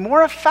going to be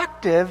more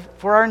effective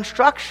for our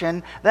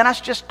instruction than us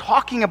just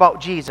talking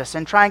about Jesus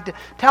and trying to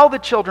tell the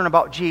children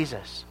about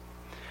Jesus.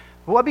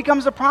 But what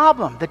becomes the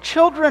problem? The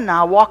children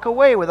now walk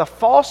away with a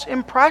false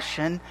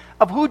impression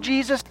of who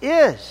Jesus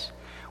is.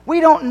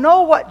 We don't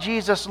know what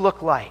Jesus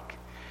looked like.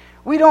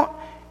 We don't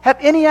have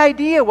any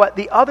idea what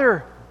the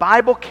other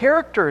Bible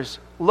characters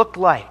looked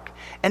like.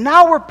 And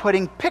now we're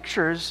putting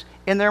pictures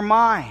in their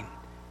mind.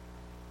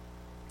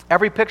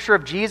 Every picture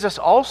of Jesus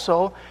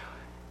also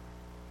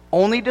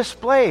only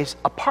displays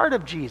a part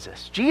of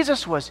Jesus.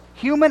 Jesus was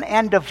human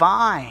and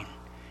divine.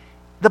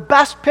 The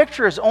best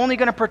picture is only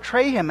going to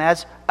portray him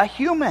as a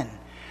human,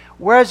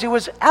 whereas it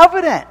was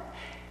evident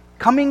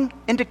coming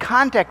into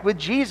contact with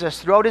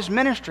Jesus throughout his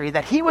ministry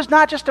that he was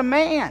not just a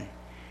man,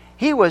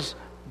 he was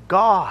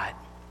God.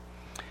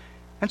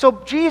 And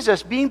so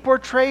Jesus being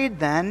portrayed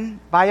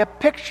then by a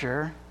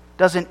picture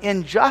does an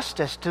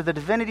injustice to the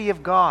divinity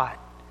of God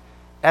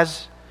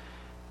as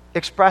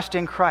expressed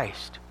in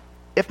Christ,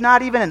 if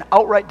not even an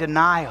outright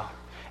denial.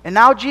 And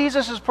now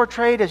Jesus is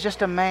portrayed as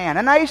just a man,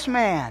 a nice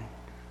man,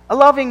 a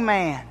loving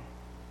man.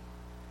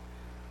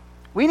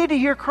 We need to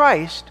hear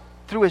Christ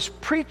through his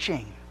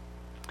preaching,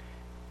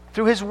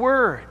 through his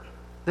word,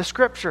 the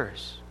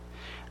scriptures.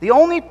 The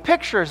only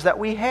pictures that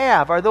we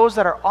have are those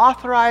that are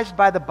authorized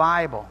by the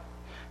Bible.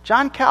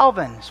 John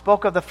Calvin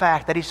spoke of the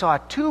fact that he saw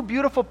two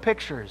beautiful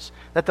pictures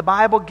that the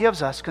Bible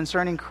gives us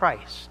concerning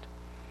Christ.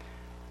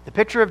 The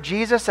picture of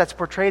Jesus that's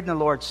portrayed in the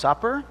Lord's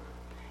Supper,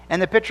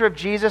 and the picture of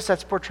Jesus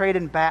that's portrayed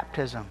in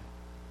baptism.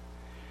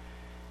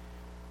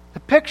 The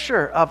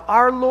picture of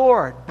our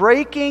Lord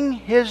breaking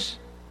his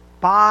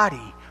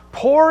body,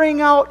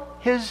 pouring out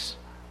his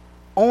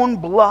own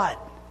blood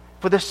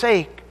for the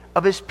sake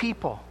of his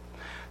people.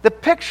 The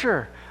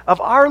picture of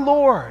our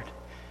Lord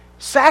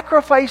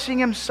sacrificing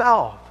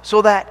himself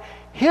so that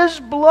his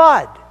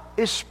blood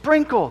is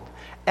sprinkled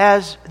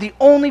as the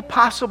only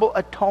possible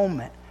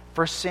atonement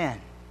for sin.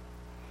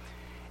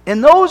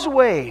 In those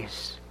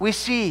ways, we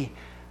see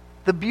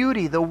the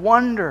beauty, the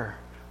wonder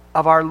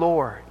of our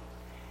Lord.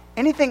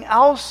 Anything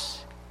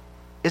else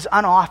is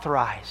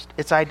unauthorized.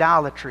 It's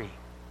idolatry.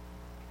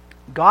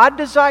 God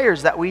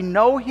desires that we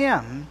know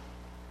him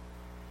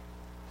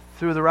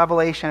through the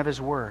revelation of his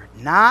word,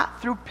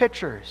 not through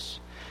pictures.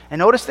 And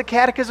notice the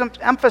Catechism's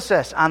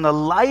emphasis on the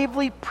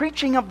lively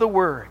preaching of the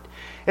word.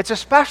 It's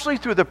especially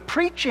through the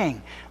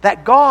preaching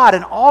that God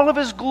in all of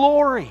his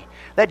glory,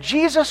 that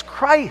Jesus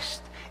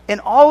Christ in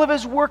all of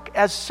his work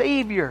as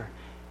Savior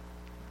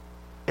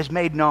is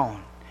made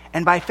known.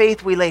 And by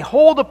faith we lay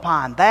hold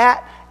upon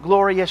that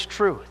glorious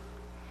truth.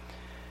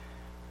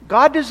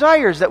 God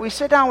desires that we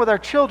sit down with our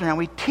children and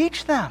we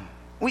teach them.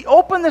 We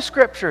open the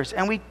scriptures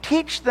and we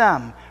teach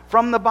them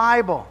from the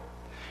Bible.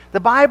 The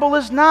Bible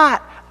is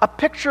not a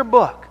picture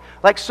book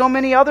like so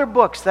many other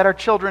books that our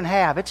children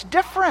have. It's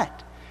different.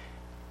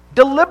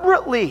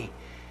 Deliberately,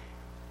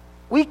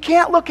 we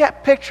can't look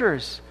at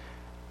pictures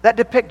that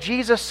depict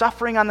Jesus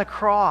suffering on the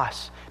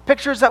cross,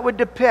 pictures that would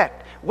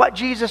depict what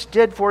Jesus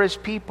did for his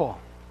people.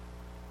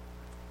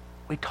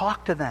 We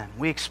talk to them,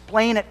 we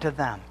explain it to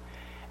them,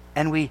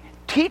 and we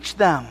teach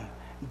them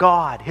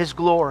God, his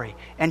glory,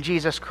 and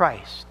Jesus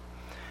Christ.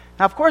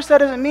 Now, of course, that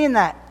doesn't mean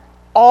that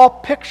all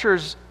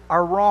pictures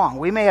are wrong.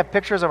 We may have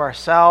pictures of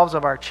ourselves,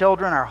 of our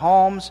children, our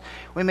homes.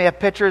 We may have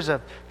pictures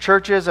of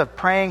churches, of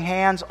praying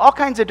hands, all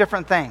kinds of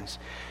different things.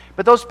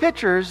 But those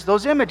pictures,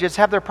 those images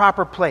have their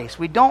proper place.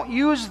 We don't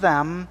use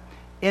them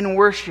in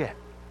worship,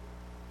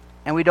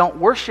 and we don't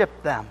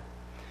worship them.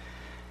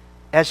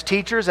 As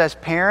teachers, as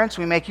parents,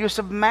 we make use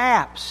of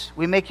maps.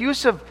 We make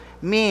use of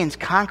means,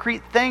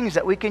 concrete things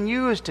that we can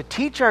use to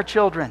teach our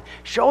children.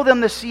 Show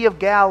them the Sea of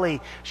Galilee.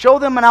 Show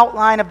them an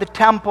outline of the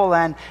temple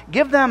and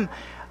give them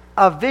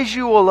a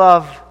visual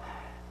of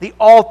the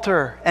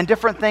altar and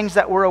different things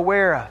that we're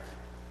aware of.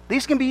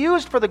 These can be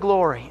used for the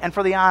glory and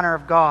for the honor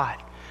of God.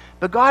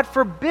 But God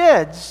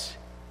forbids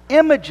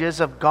images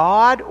of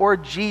God or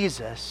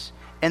Jesus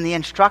in the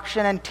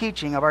instruction and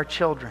teaching of our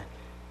children.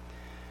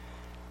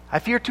 I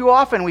fear too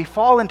often we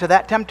fall into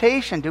that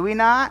temptation, do we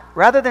not?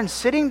 Rather than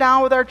sitting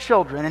down with our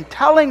children and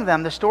telling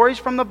them the stories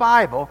from the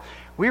Bible,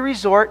 we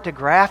resort to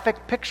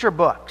graphic picture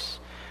books,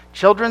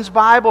 children's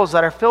Bibles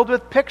that are filled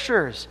with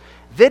pictures,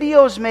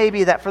 videos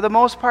maybe that for the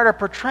most part are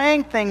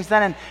portraying things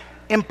then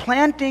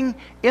implanting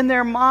in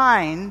their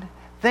mind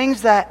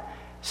things that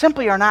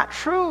simply are not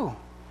true,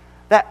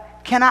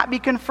 that cannot be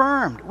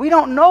confirmed. We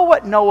don't know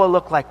what Noah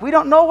looked like. We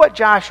don't know what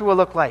Joshua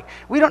looked like.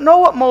 We don't know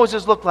what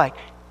Moses looked like.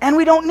 And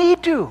we don't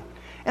need to.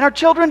 And our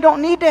children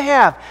don't need to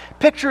have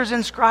pictures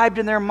inscribed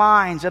in their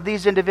minds of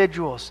these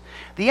individuals.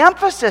 The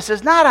emphasis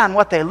is not on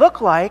what they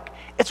look like.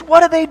 It's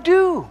what do they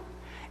do?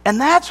 And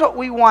that's what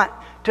we want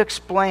to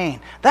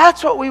explain.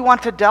 That's what we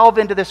want to delve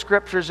into the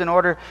Scriptures in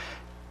order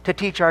to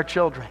teach our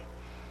children.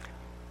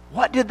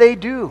 What did they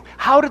do?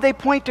 How did they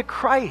point to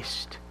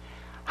Christ?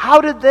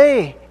 How did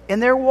they, in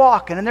their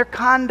walk and in their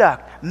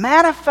conduct,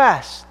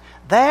 manifest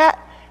that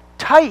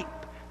type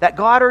that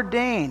God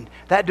ordained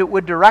that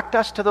would direct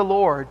us to the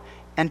Lord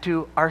and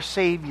to our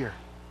Savior?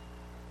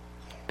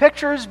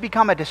 Pictures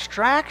become a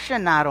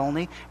distraction not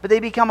only, but they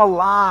become a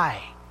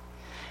lie.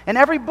 And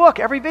every book,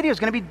 every video is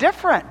going to be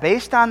different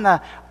based on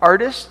the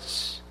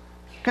artist's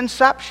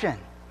conception.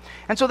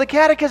 And so the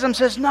Catechism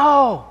says,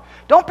 no,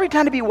 don't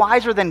pretend to be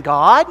wiser than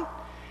God.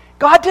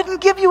 God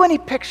didn't give you any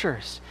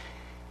pictures.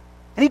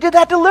 And He did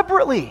that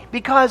deliberately,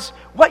 because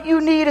what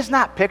you need is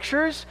not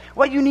pictures.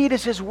 What you need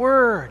is His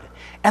Word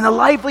and the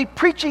lively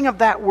preaching of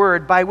that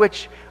Word by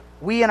which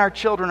we and our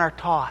children are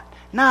taught,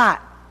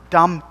 not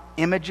dumb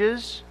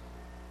images.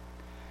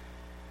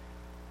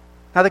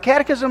 Now, the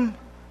Catechism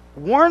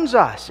warns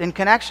us in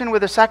connection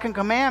with the Second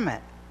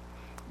Commandment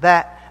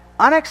that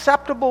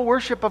unacceptable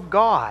worship of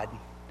God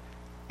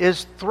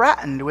is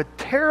threatened with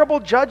terrible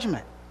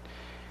judgment.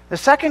 The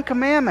Second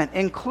Commandment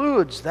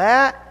includes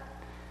that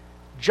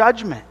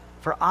judgment.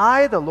 For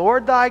I, the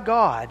Lord thy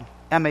God,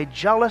 am a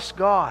jealous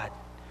God,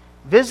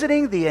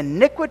 visiting the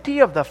iniquity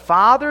of the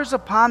fathers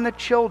upon the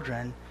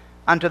children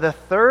unto the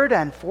third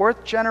and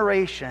fourth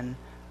generation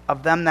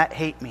of them that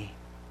hate me.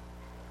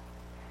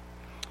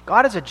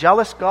 God is a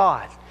jealous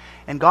God,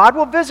 and God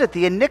will visit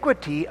the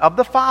iniquity of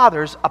the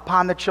fathers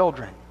upon the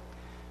children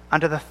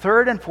unto the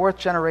third and fourth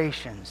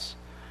generations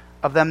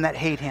of them that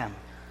hate Him.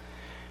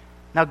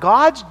 Now,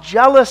 God's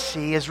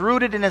jealousy is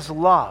rooted in His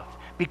love.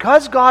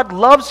 Because God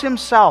loves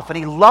Himself and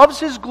He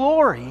loves His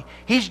glory,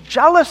 He's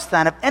jealous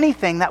then of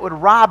anything that would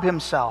rob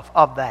Himself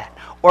of that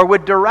or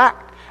would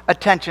direct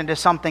attention to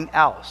something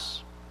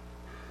else.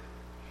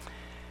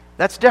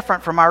 That's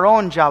different from our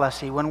own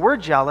jealousy. When we're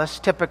jealous,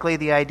 typically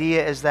the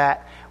idea is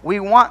that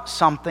we want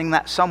something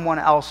that someone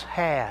else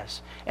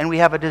has, and we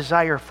have a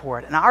desire for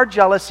it. And our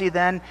jealousy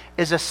then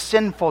is a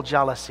sinful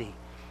jealousy.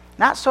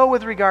 Not so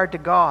with regard to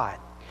God.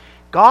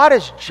 God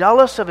is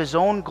jealous of His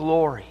own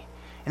glory,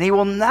 and He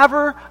will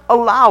never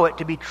allow it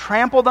to be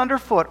trampled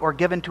underfoot or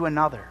given to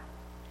another.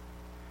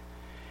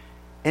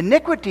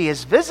 Iniquity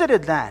is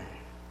visited then.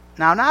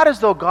 Now, not as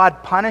though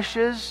God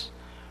punishes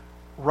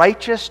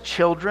righteous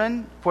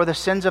children for the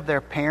sins of their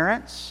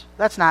parents.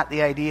 That's not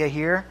the idea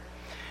here.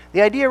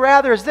 The idea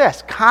rather is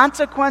this: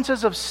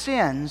 consequences of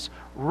sins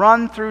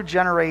run through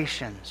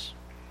generations.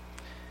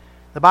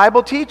 The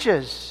Bible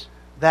teaches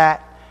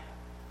that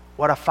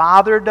what a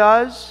father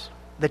does,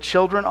 the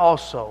children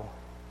also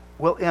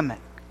will mimic.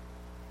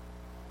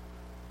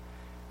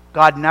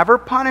 God never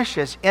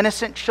punishes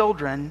innocent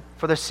children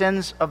for the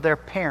sins of their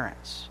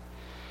parents.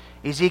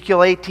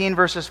 Ezekiel 18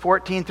 verses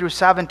 14 through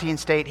 17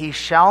 state, He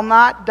shall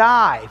not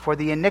die for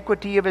the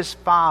iniquity of his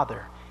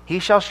father. He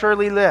shall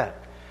surely live.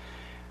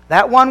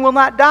 That one will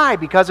not die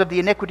because of the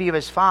iniquity of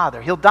his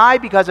father. He'll die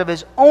because of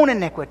his own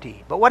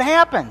iniquity. But what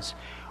happens?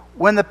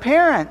 When the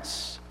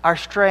parents are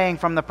straying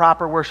from the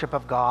proper worship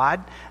of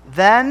God,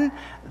 then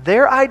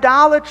their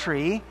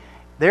idolatry,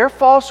 their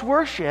false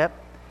worship,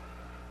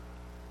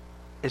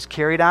 is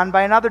carried on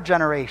by another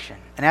generation.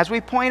 And as we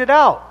pointed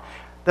out,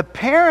 the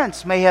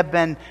parents may have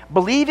been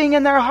believing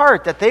in their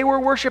heart that they were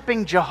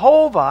worshiping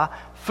Jehovah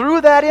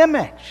through that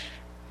image.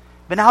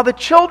 But now the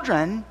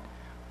children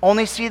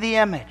only see the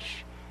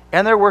image,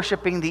 and they're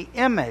worshiping the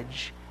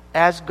image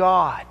as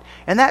God.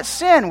 And that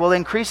sin will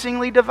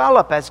increasingly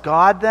develop as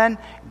God then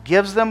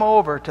gives them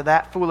over to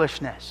that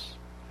foolishness.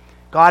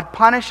 God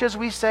punishes,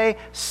 we say,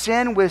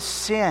 sin with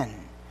sin,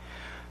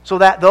 so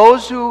that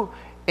those who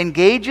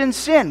engage in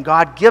sin,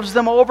 God gives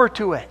them over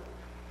to it.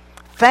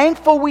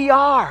 Thankful we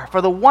are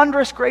for the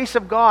wondrous grace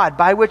of God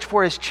by which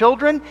for His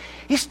children,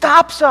 He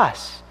stops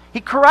us, He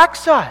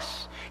corrects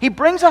us, He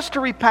brings us to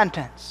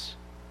repentance.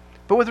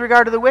 But with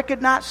regard to the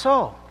wicked, not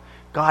so.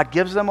 God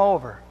gives them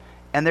over,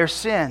 and their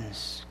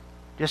sins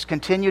just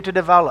continue to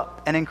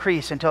develop and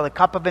increase until the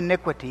cup of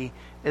iniquity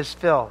is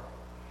filled.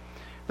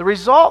 The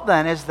result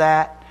then is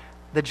that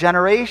the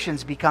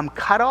generations become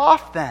cut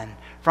off then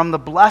from the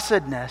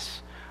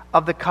blessedness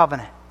of the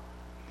covenant.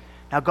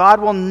 Now,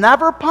 God will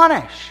never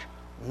punish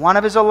one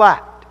of His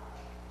elect.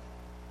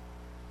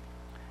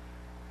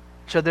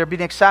 Should there be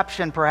an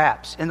exception,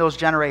 perhaps, in those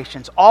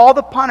generations? All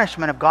the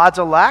punishment of God's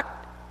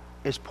elect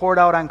is poured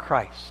out on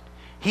Christ.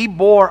 He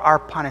bore our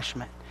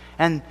punishment,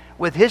 and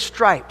with His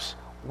stripes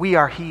we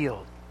are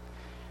healed.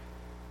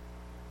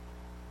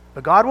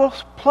 But God will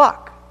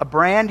pluck a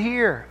brand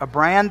here, a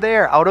brand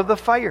there, out of the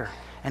fire,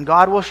 and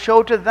God will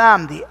show to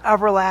them the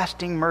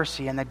everlasting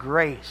mercy and the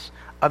grace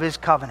of His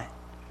covenant,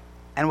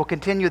 and will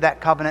continue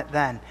that covenant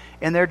then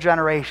in their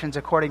generations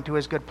according to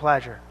His good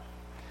pleasure.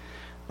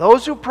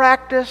 Those who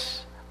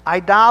practice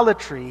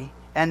idolatry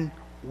and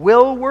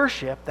will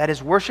worship, that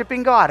is,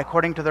 worshiping God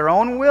according to their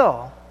own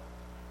will,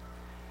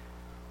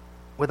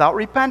 without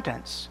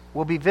repentance,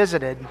 will be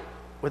visited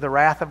with the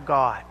wrath of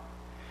God.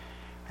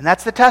 And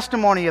that's the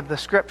testimony of the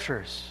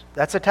Scriptures.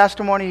 That's the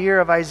testimony here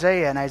of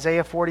Isaiah in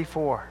Isaiah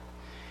 44.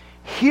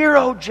 Hear,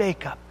 O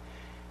Jacob,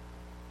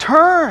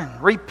 turn,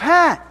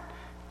 repent,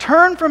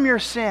 turn from your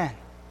sin.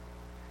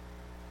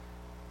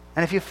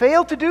 And if you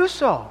fail to do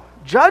so,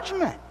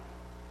 judgment.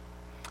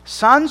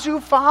 Sons who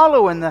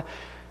follow in the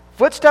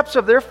footsteps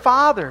of their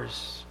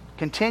fathers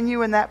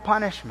continue in that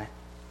punishment.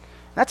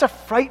 That's a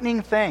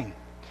frightening thing.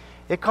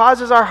 It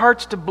causes our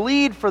hearts to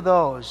bleed for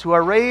those who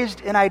are raised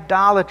in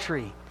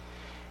idolatry.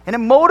 And it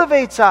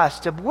motivates us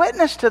to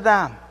witness to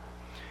them.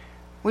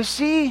 We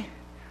see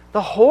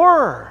the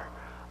horror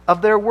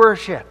of their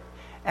worship.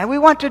 And we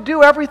want to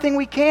do everything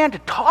we can to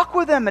talk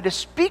with them and to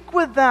speak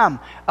with them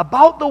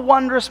about the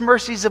wondrous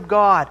mercies of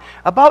God,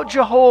 about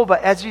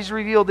Jehovah as He's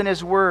revealed in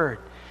His Word,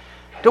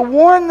 to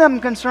warn them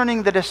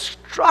concerning the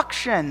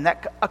destruction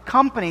that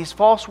accompanies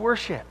false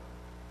worship.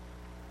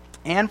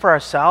 And for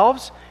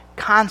ourselves,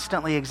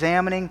 constantly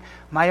examining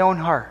my own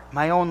heart,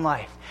 my own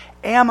life.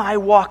 Am I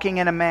walking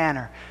in a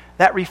manner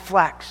that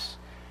reflects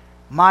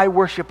my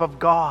worship of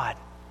God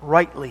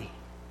rightly?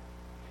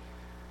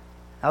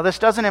 Now, this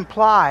doesn't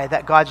imply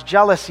that God's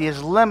jealousy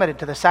is limited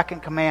to the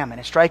Second Commandment.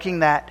 It's striking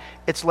that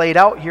it's laid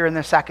out here in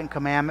the Second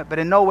Commandment, but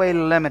in no way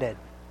limited.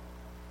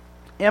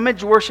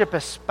 Image worship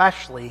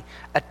especially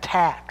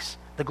attacks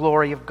the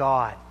glory of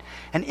God.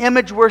 And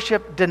image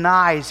worship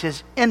denies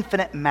His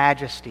infinite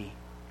majesty.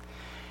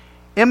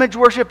 Image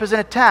worship is an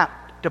attempt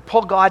to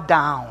pull God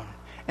down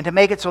and to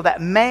make it so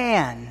that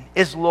man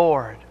is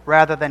Lord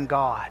rather than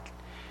God,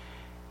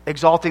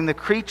 exalting the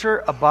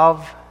creature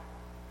above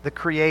the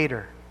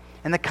Creator.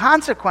 And the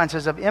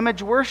consequences of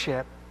image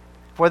worship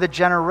for the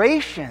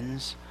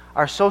generations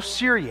are so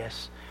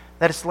serious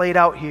that it's laid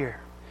out here.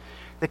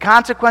 The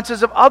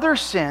consequences of other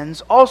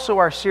sins also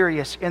are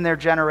serious in their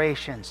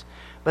generations,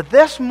 but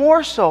this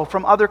more so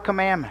from other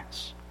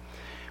commandments.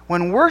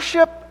 When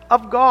worship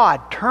of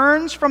God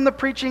turns from the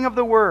preaching of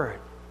the Word,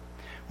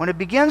 when it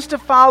begins to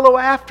follow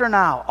after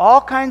now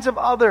all kinds of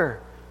other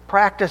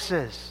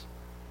practices,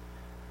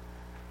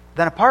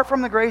 then apart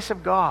from the grace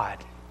of God,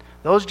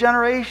 those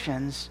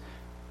generations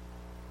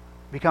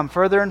become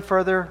further and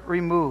further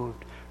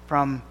removed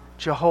from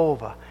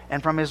Jehovah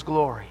and from His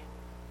glory.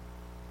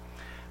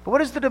 But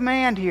what is the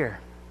demand here?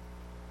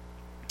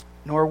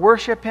 Nor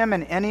worship Him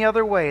in any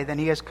other way than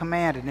He has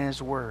commanded in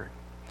His Word.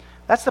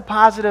 That's the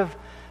positive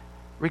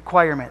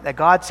requirement that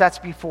God sets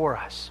before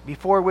us,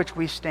 before which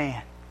we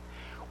stand.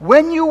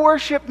 When you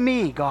worship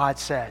me, God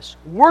says,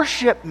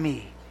 worship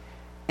me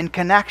in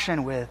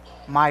connection with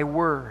my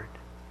Word.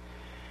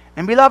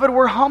 And beloved,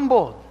 we're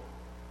humbled.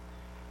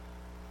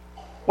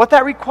 What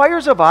that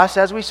requires of us,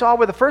 as we saw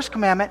with the first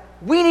commandment,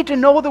 we need to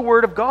know the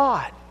Word of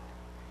God.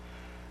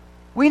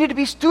 We need to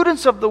be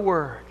students of the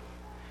Word.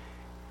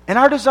 And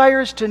our desire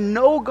is to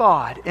know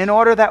God in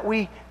order that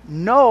we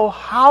know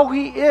how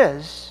He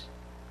is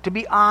to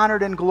be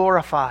honored and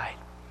glorified.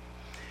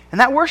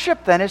 And that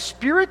worship then is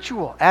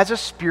spiritual. As a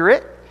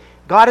spirit,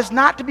 God is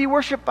not to be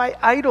worshipped by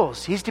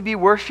idols. He's to be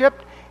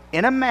worshipped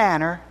in a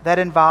manner that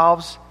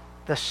involves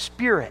the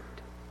Spirit.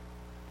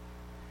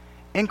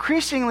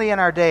 Increasingly in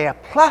our day, a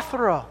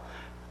plethora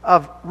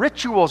of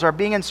rituals are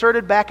being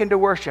inserted back into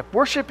worship,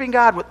 worshiping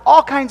God with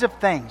all kinds of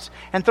things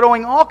and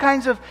throwing all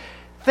kinds of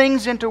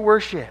things into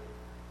worship.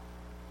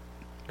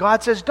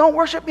 God says, don't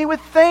worship me with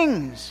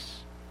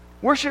things.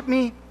 Worship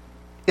me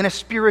in a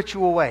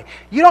spiritual way.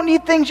 You don't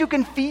need things you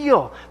can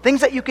feel, things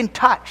that you can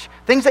touch,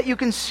 things that you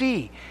can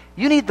see.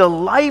 You need the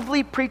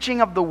lively preaching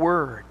of the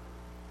Word.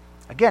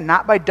 Again,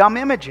 not by dumb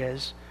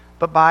images,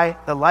 but by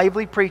the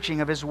lively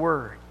preaching of His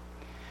Word.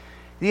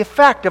 The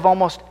effect of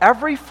almost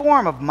every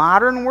form of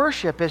modern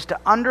worship is to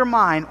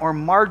undermine or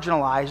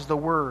marginalize the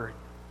Word.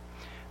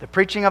 The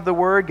preaching of the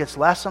Word gets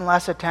less and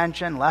less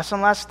attention, less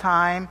and less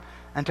time,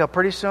 until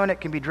pretty soon it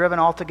can be driven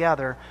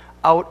altogether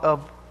out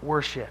of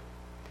worship.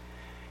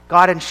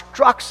 God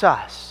instructs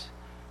us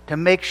to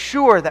make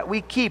sure that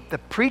we keep the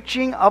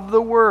preaching of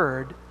the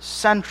Word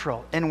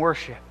central in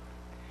worship.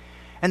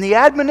 And the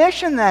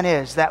admonition then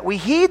is that we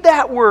heed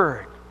that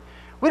Word.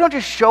 We don't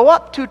just show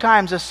up 2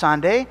 times a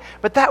Sunday,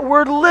 but that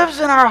Word lives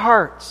in our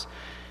hearts.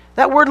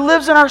 That Word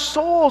lives in our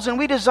souls, and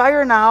we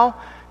desire now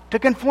to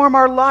conform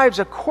our lives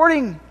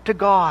according to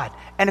God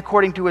and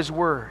according to His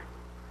Word.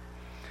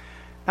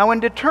 Now, in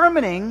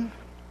determining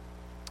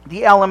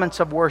the elements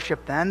of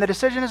worship then, the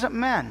decision isn't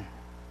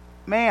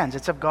man's,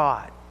 it's of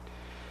God.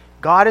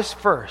 God is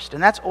first,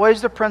 and that's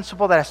always the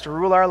principle that has to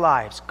rule our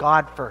lives.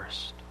 God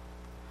first.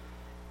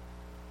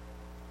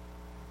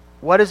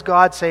 What does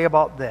God say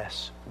about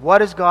this? What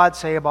does God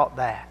say about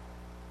that?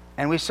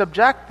 And we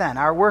subject then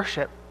our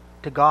worship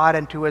to God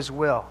and to His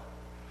will.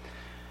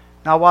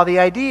 Now, while the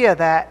idea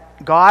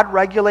that God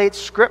regulates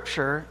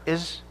Scripture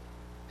is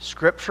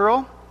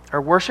scriptural,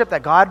 or worship,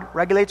 that God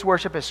regulates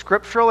worship is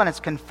scriptural and it's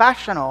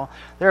confessional,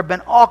 there have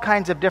been all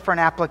kinds of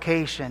different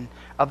application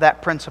of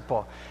that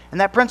principle.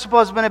 And that principle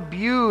has been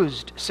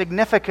abused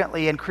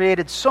significantly and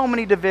created so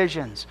many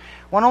divisions.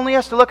 One only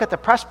has to look at the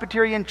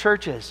Presbyterian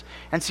churches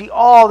and see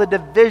all the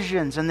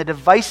divisions and the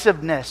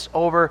divisiveness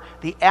over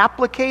the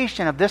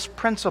application of this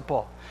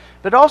principle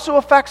But it also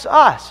affects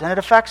us, and it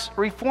affects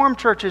Reformed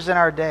churches in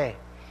our day.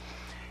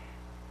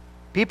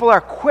 People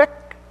are quick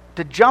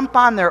to jump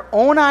on their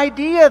own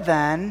idea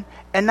then,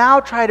 and now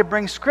try to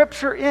bring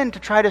Scripture in to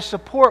try to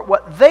support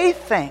what they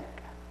think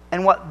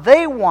and what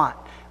they want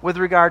with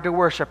regard to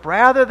worship,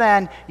 rather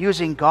than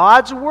using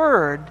God's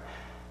Word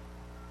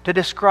to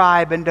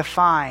describe and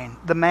define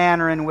the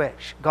manner in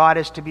which God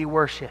is to be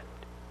worshipped.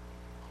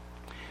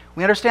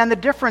 We understand the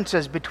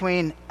differences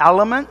between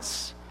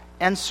elements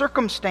and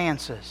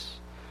circumstances.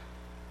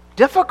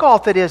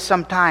 Difficult it is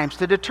sometimes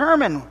to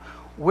determine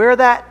where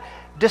that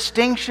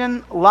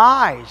distinction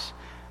lies.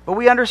 But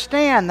we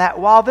understand that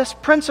while this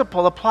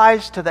principle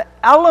applies to the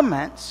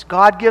elements,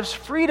 God gives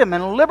freedom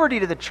and liberty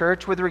to the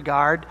church with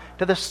regard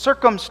to the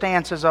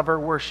circumstances of her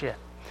worship.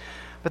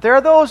 But there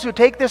are those who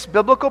take this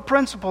biblical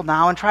principle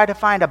now and try to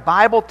find a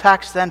Bible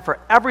text then for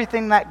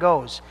everything that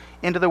goes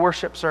into the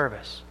worship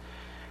service.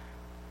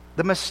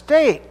 The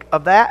mistake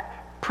of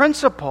that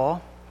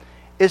principle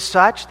is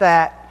such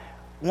that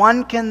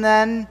one can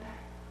then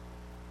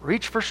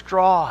reach for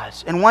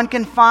straws, and one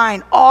can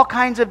find all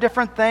kinds of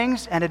different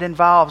things, and it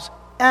involves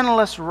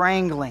endless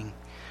wrangling.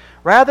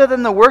 Rather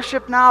than the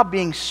worship now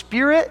being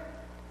spirit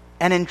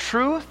and in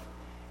truth,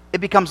 it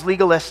becomes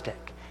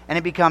legalistic, and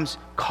it becomes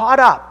caught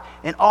up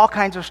in all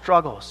kinds of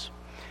struggles.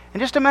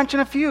 And just to mention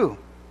a few,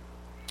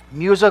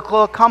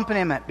 musical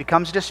accompaniment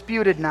becomes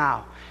disputed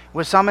now,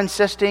 with some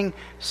insisting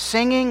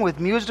singing with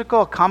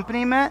musical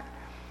accompaniment.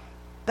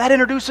 That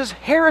introduces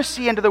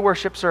heresy into the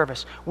worship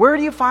service. Where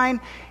do you find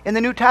in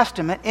the New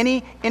Testament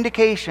any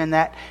indication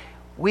that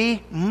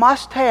we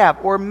must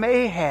have or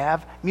may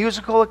have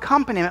musical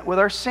accompaniment with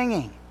our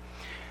singing?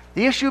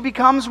 The issue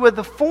becomes with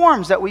the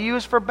forms that we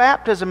use for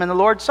baptism and the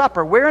Lord's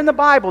Supper. Where in the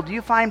Bible do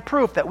you find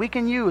proof that we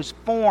can use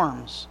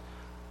forms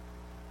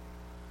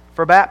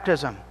for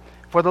baptism,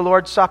 for the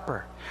Lord's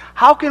Supper?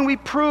 How can we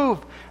prove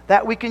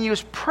that we can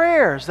use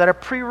prayers that are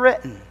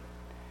pre-written?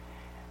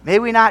 May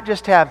we not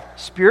just have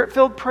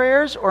Spirit-filled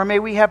prayers, or may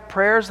we have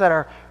prayers that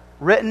are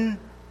written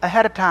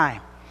ahead of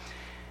time?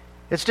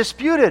 It's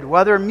disputed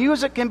whether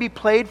music can be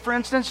played, for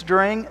instance,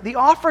 during the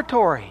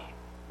offertory.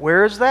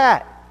 Where is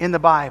that in the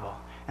Bible?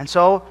 And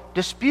so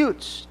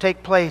disputes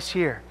take place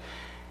here.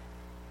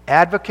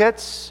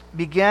 Advocates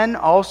begin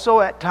also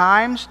at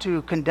times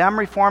to condemn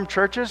Reformed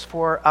churches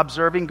for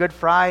observing Good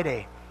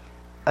Friday,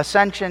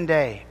 Ascension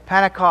Day,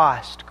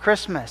 Pentecost,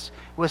 Christmas,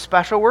 with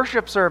special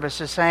worship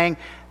services, saying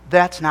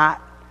that's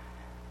not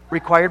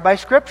required by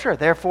Scripture.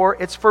 Therefore,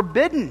 it's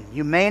forbidden.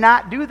 You may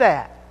not do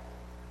that.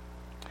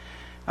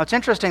 Now, it's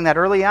interesting that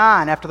early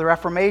on, after the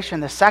Reformation,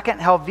 the Second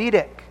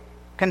Helvetic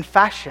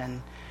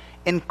Confession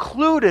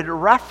included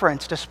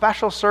reference to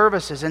special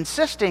services,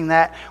 insisting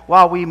that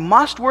while we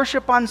must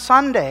worship on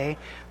Sunday,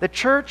 the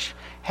church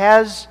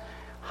has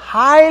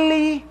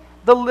highly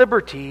the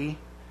liberty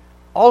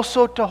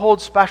also to hold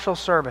special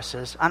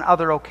services on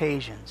other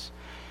occasions.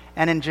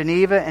 And in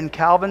Geneva in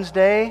Calvin's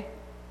day,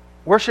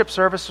 worship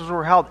services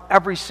were held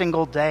every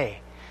single day.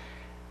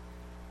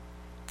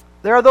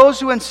 There are those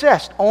who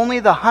insist only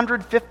the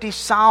 150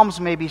 psalms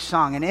may be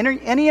sung. And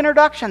any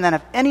introduction then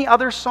of any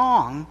other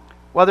song,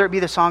 whether it be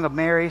the Song of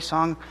Mary,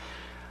 Song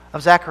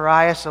of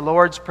Zacharias, the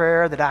Lord's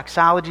Prayer, the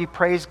doxology,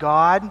 Praise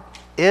God,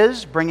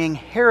 is bringing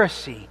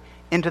heresy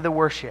into the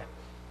worship.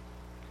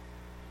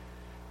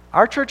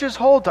 Our churches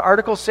hold to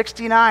Article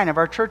 69 of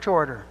our church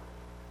order,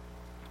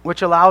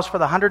 which allows for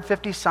the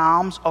 150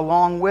 psalms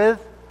along with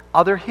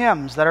other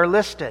hymns that are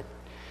listed.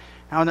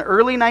 Now, in the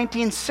early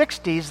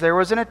 1960s, there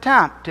was an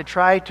attempt to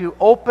try to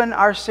open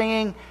our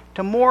singing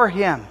to more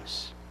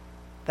hymns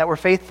that were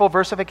faithful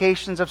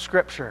versifications of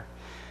Scripture.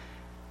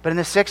 But in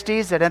the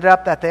 60s, it ended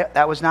up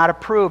that was not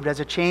approved as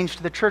a change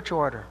to the church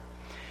order.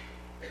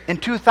 In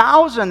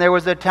 2000, there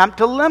was an attempt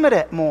to limit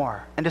it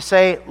more and to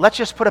say, let's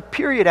just put a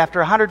period after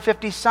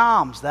 150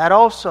 psalms. That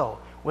also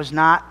was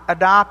not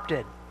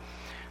adopted.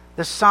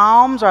 The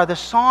Psalms are the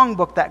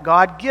songbook that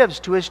God gives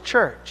to His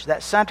church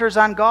that centers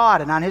on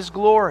God and on His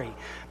glory.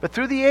 But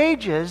through the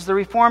ages, the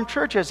Reformed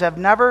churches have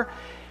never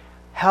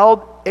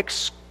held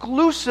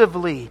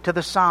exclusively to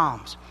the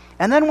Psalms.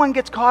 And then one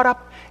gets caught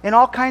up in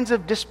all kinds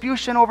of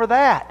disputation over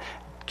that.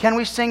 Can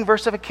we sing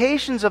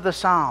versifications of the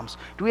Psalms?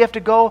 Do we have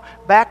to go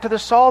back to the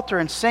Psalter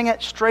and sing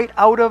it straight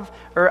out of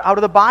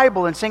the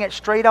Bible and sing it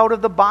straight out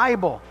of the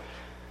Bible?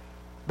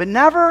 But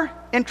never,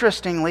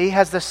 interestingly,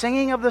 has the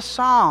singing of the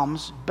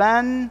Psalms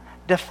been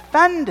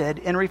defended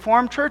in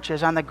Reformed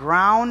churches on the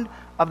ground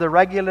of the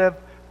regulative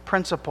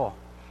principle.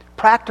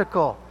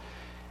 Practical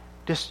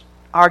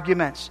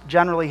arguments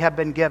generally have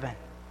been given.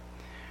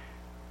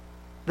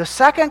 The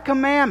Second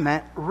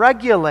Commandment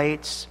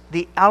regulates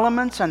the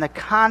elements and the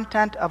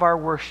content of our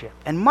worship.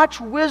 And much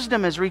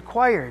wisdom is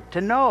required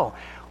to know,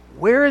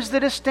 where is the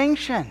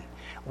distinction?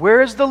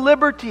 Where is the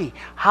liberty?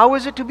 How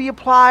is it to be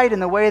applied in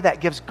the way that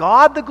gives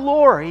God the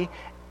glory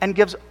and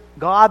gives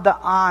God the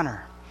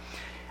honor?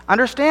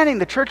 Understanding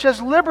the church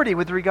has liberty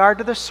with regard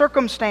to the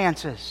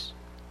circumstances,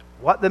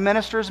 what the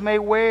ministers may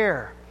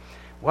wear,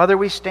 whether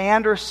we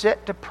stand or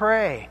sit to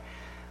pray,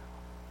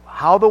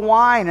 how the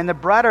wine and the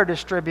bread are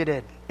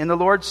distributed in the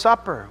Lord's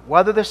Supper,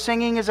 whether the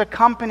singing is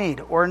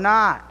accompanied or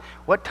not,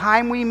 what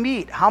time we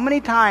meet, how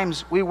many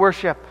times we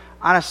worship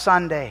on a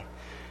Sunday,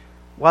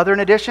 whether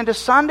in addition to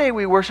Sunday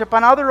we worship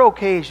on other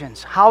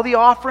occasions, how the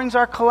offerings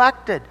are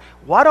collected,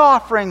 what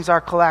offerings are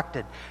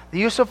collected, the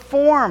use of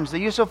forms, the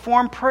use of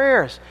form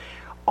prayers.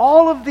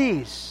 All of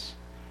these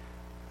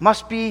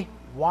must be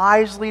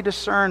wisely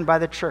discerned by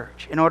the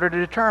church in order to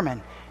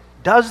determine,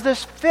 does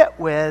this fit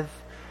with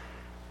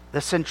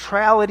the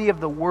centrality of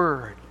the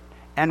Word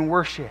and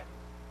worship?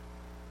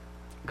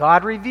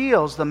 God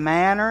reveals the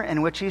manner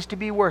in which He's to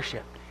be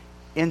worshipped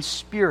in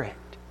spirit.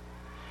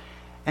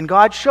 And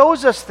God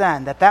shows us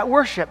then that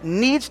worship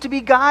needs to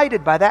be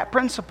guided by that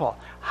principle.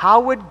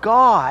 How would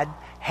God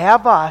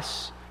have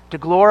us to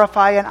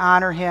glorify and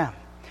honor Him?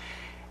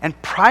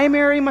 And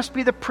primary must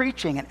be the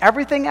preaching, and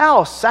everything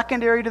else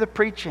secondary to the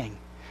preaching.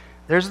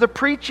 There's the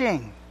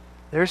preaching,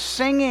 there's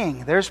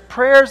singing, there's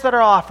prayers that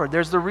are offered,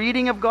 there's the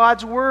reading of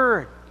God's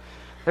Word,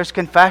 there's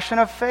confession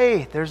of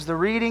faith, there's the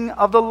reading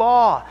of the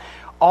law.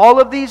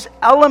 All of these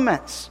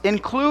elements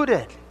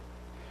included.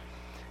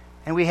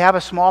 And we have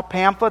a small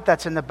pamphlet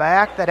that's in the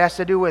back that has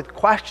to do with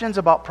questions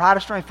about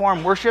Protestant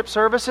Reformed worship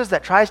services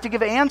that tries to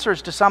give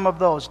answers to some of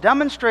those,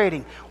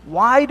 demonstrating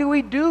why do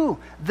we do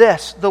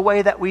this the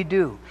way that we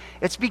do.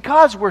 It's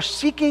because we're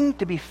seeking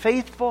to be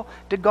faithful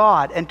to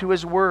God and to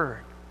His Word.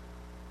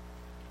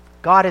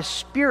 God is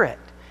spirit,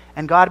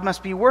 and God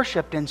must be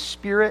worshipped in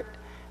spirit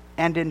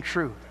and in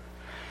truth.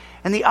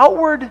 And the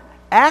outward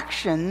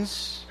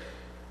actions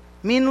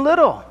mean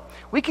little.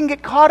 We can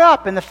get caught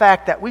up in the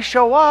fact that we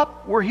show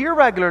up, we're here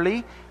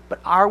regularly, but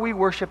are we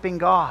worshiping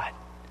God?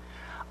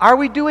 Are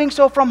we doing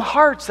so from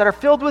hearts that are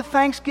filled with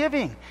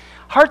thanksgiving?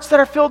 Hearts that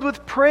are filled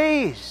with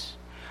praise?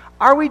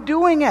 Are we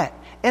doing it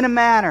in a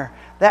manner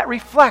that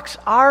reflects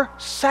our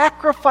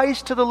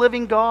sacrifice to the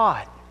living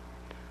God?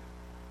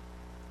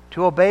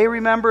 To obey,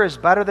 remember, is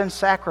better than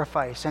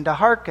sacrifice, and to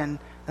hearken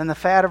than the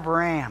fat of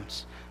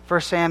rams.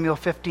 1 Samuel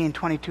 15,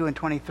 22 and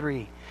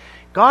 23.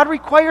 God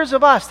requires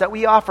of us that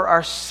we offer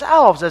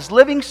ourselves as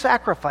living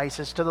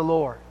sacrifices to the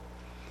Lord.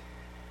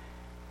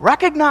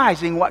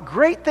 Recognizing what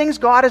great things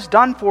God has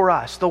done for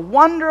us, the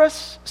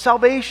wondrous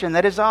salvation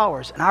that is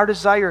ours, and our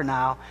desire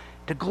now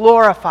to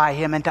glorify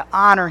Him and to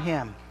honor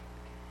Him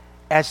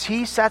as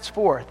He sets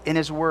forth in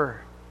His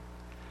Word.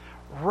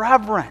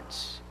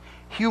 Reverence,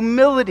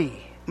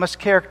 humility must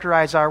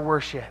characterize our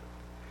worship.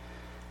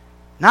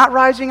 Not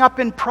rising up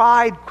in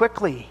pride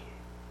quickly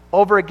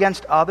over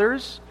against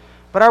others,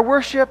 but our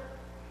worship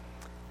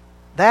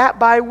that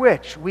by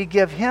which we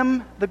give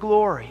Him the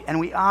glory and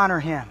we honor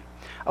Him.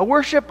 A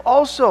worship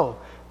also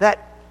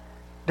that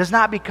does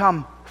not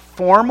become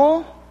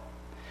formal,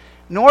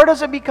 nor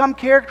does it become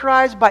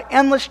characterized by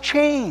endless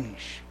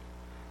change,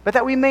 but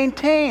that we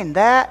maintain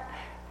that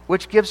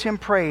which gives Him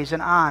praise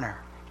and honor,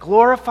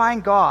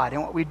 glorifying God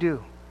in what we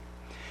do.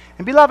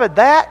 And beloved,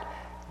 that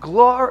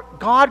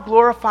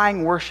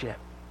God-glorifying worship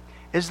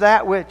is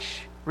that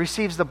which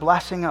receives the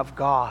blessing of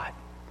God.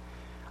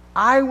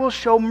 I will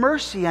show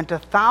mercy unto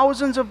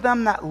thousands of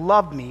them that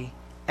love me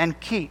and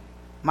keep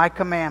my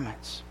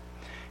commandments.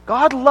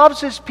 God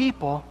loves His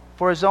people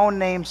for His own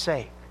name's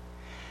sake.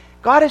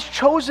 God has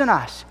chosen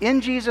us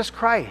in Jesus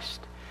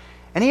Christ,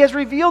 and He has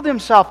revealed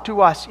Himself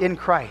to us in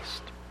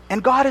Christ.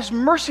 And God is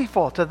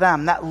merciful to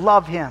them that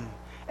love Him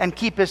and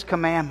keep His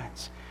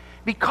commandments,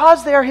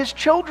 because they are His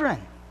children.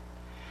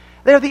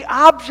 They are the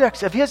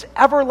objects of His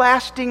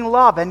everlasting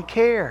love and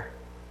care.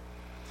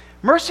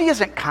 Mercy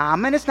isn't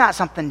common, it's not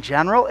something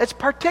general, it's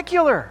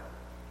particular,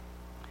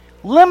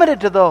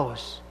 limited to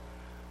those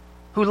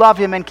who love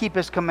Him and keep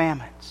His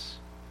commandments.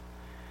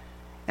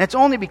 And it's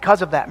only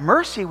because of that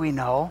mercy we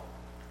know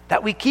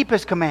that we keep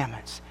His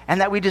commandments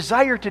and that we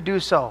desire to do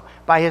so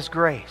by His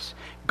grace.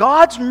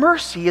 God's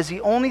mercy is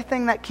the only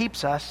thing that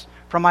keeps us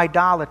from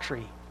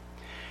idolatry.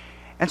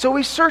 And so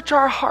we search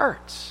our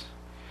hearts.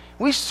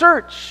 We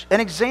search and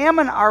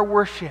examine our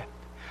worship.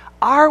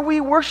 Are we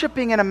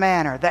worshiping in a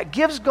manner that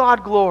gives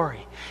God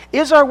glory?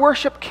 Is our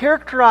worship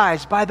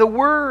characterized by the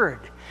Word?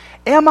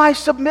 Am I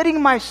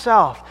submitting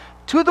myself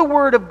to the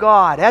Word of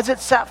God as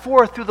it's set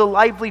forth through the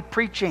lively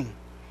preaching?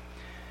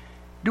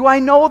 Do I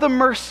know the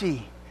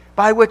mercy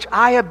by which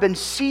I have been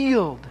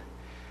sealed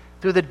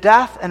through the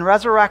death and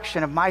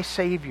resurrection of my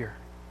Savior?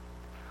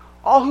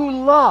 All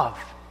who love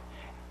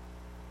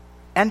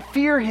and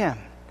fear Him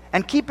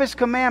and keep His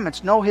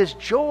commandments know His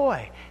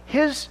joy,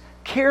 His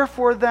care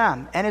for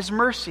them, and His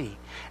mercy.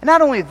 And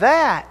not only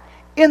that,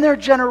 in their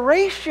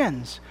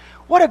generations.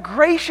 What a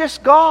gracious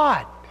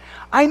God.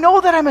 I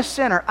know that I'm a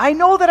sinner. I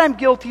know that I'm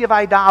guilty of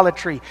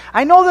idolatry.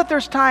 I know that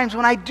there's times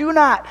when I do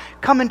not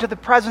come into the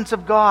presence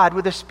of God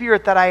with the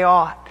spirit that I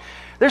ought.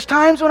 There's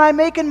times when I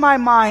make in my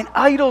mind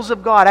idols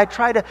of God. I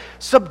try to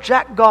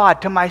subject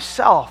God to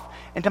myself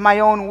and to my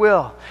own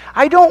will.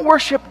 I don't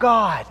worship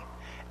God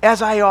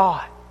as I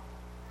ought.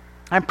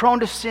 I'm prone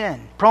to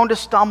sin, prone to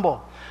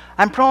stumble.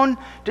 I'm prone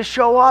to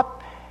show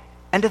up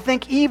and to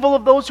think evil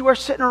of those who are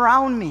sitting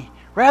around me.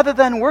 Rather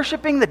than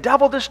worshiping, the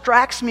devil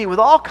distracts me with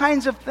all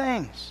kinds of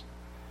things.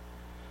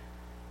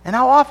 And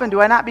how often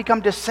do I not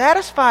become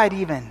dissatisfied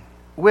even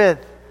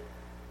with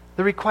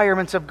the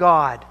requirements of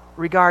God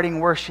regarding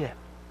worship?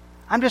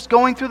 I'm just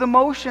going through the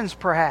motions,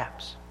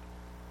 perhaps.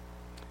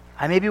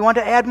 I maybe want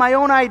to add my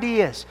own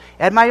ideas,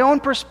 add my own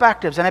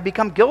perspectives, and I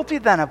become guilty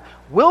then of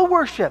will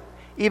worship,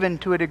 even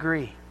to a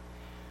degree.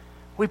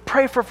 We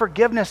pray for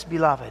forgiveness,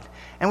 beloved,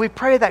 and we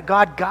pray that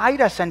God guide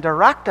us and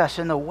direct us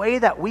in the way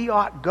that we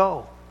ought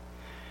go.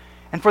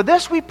 And for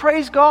this we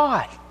praise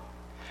God.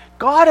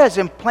 God has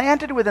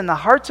implanted within the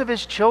hearts of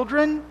His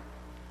children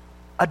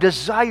a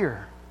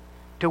desire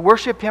to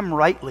worship Him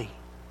rightly.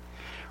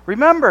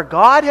 Remember,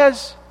 God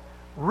has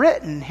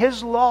written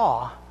His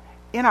law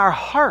in our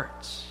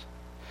hearts.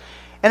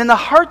 And in the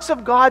hearts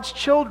of God's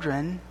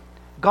children,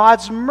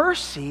 God's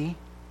mercy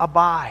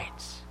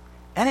abides.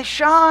 And it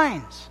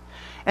shines.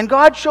 And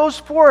God shows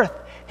forth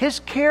His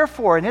care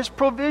for and His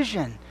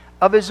provision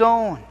of His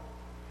own.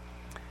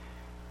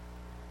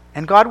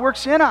 And God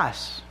works in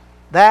us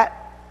that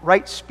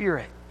right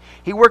spirit.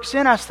 He works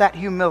in us that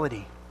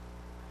humility.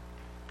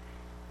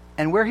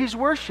 And where He's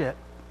worshiped,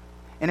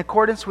 in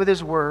accordance with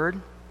His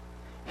word,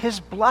 His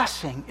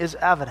blessing is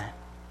evident.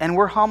 And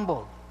we're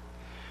humbled.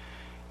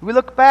 We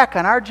look back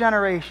on our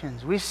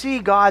generations. We see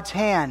God's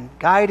hand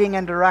guiding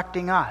and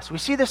directing us. We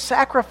see the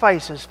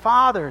sacrifices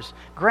fathers,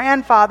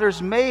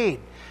 grandfathers made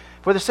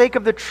for the sake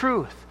of the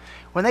truth.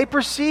 When they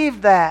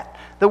perceived that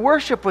the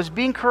worship was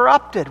being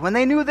corrupted, when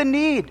they knew the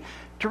need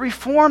to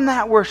reform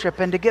that worship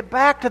and to get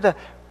back to the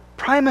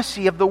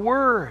primacy of the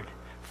Word.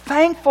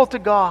 Thankful to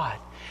God.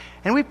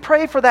 And we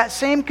pray for that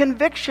same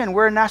conviction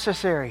where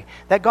necessary,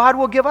 that God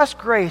will give us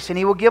grace and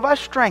He will give us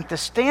strength to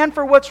stand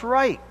for what's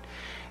right,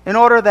 in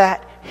order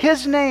that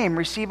His name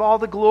receive all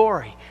the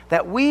glory,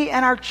 that we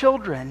and our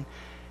children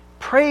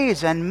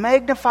praise and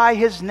magnify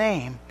His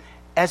name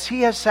as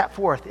He has set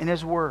forth in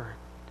His word.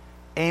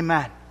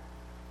 Amen.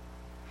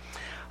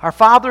 Our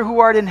Father who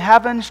art in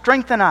heaven,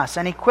 strengthen us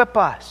and equip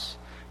us.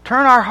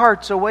 Turn our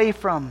hearts away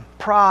from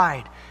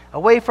pride,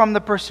 away from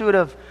the pursuit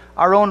of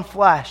our own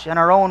flesh and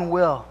our own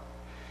will.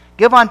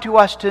 Give unto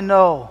us to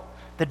know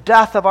the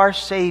death of our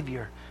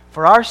Savior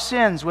for our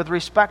sins with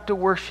respect to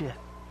worship.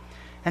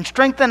 And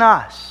strengthen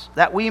us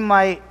that we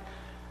might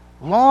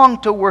long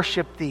to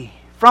worship Thee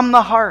from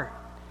the heart,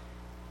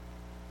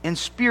 in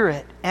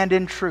spirit and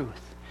in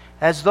truth,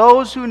 as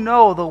those who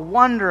know the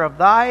wonder of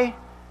Thy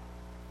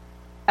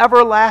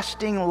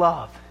everlasting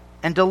love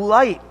and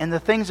delight in the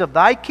things of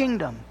Thy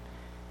kingdom.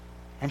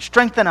 And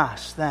strengthen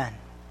us then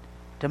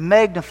to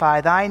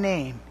magnify Thy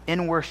name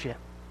in worship.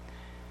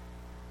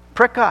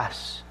 Prick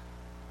us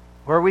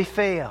where we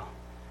fail.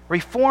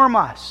 Reform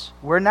us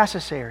where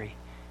necessary.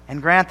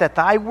 And grant that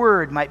Thy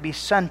word might be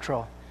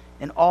central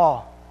in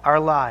all our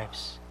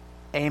lives.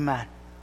 Amen.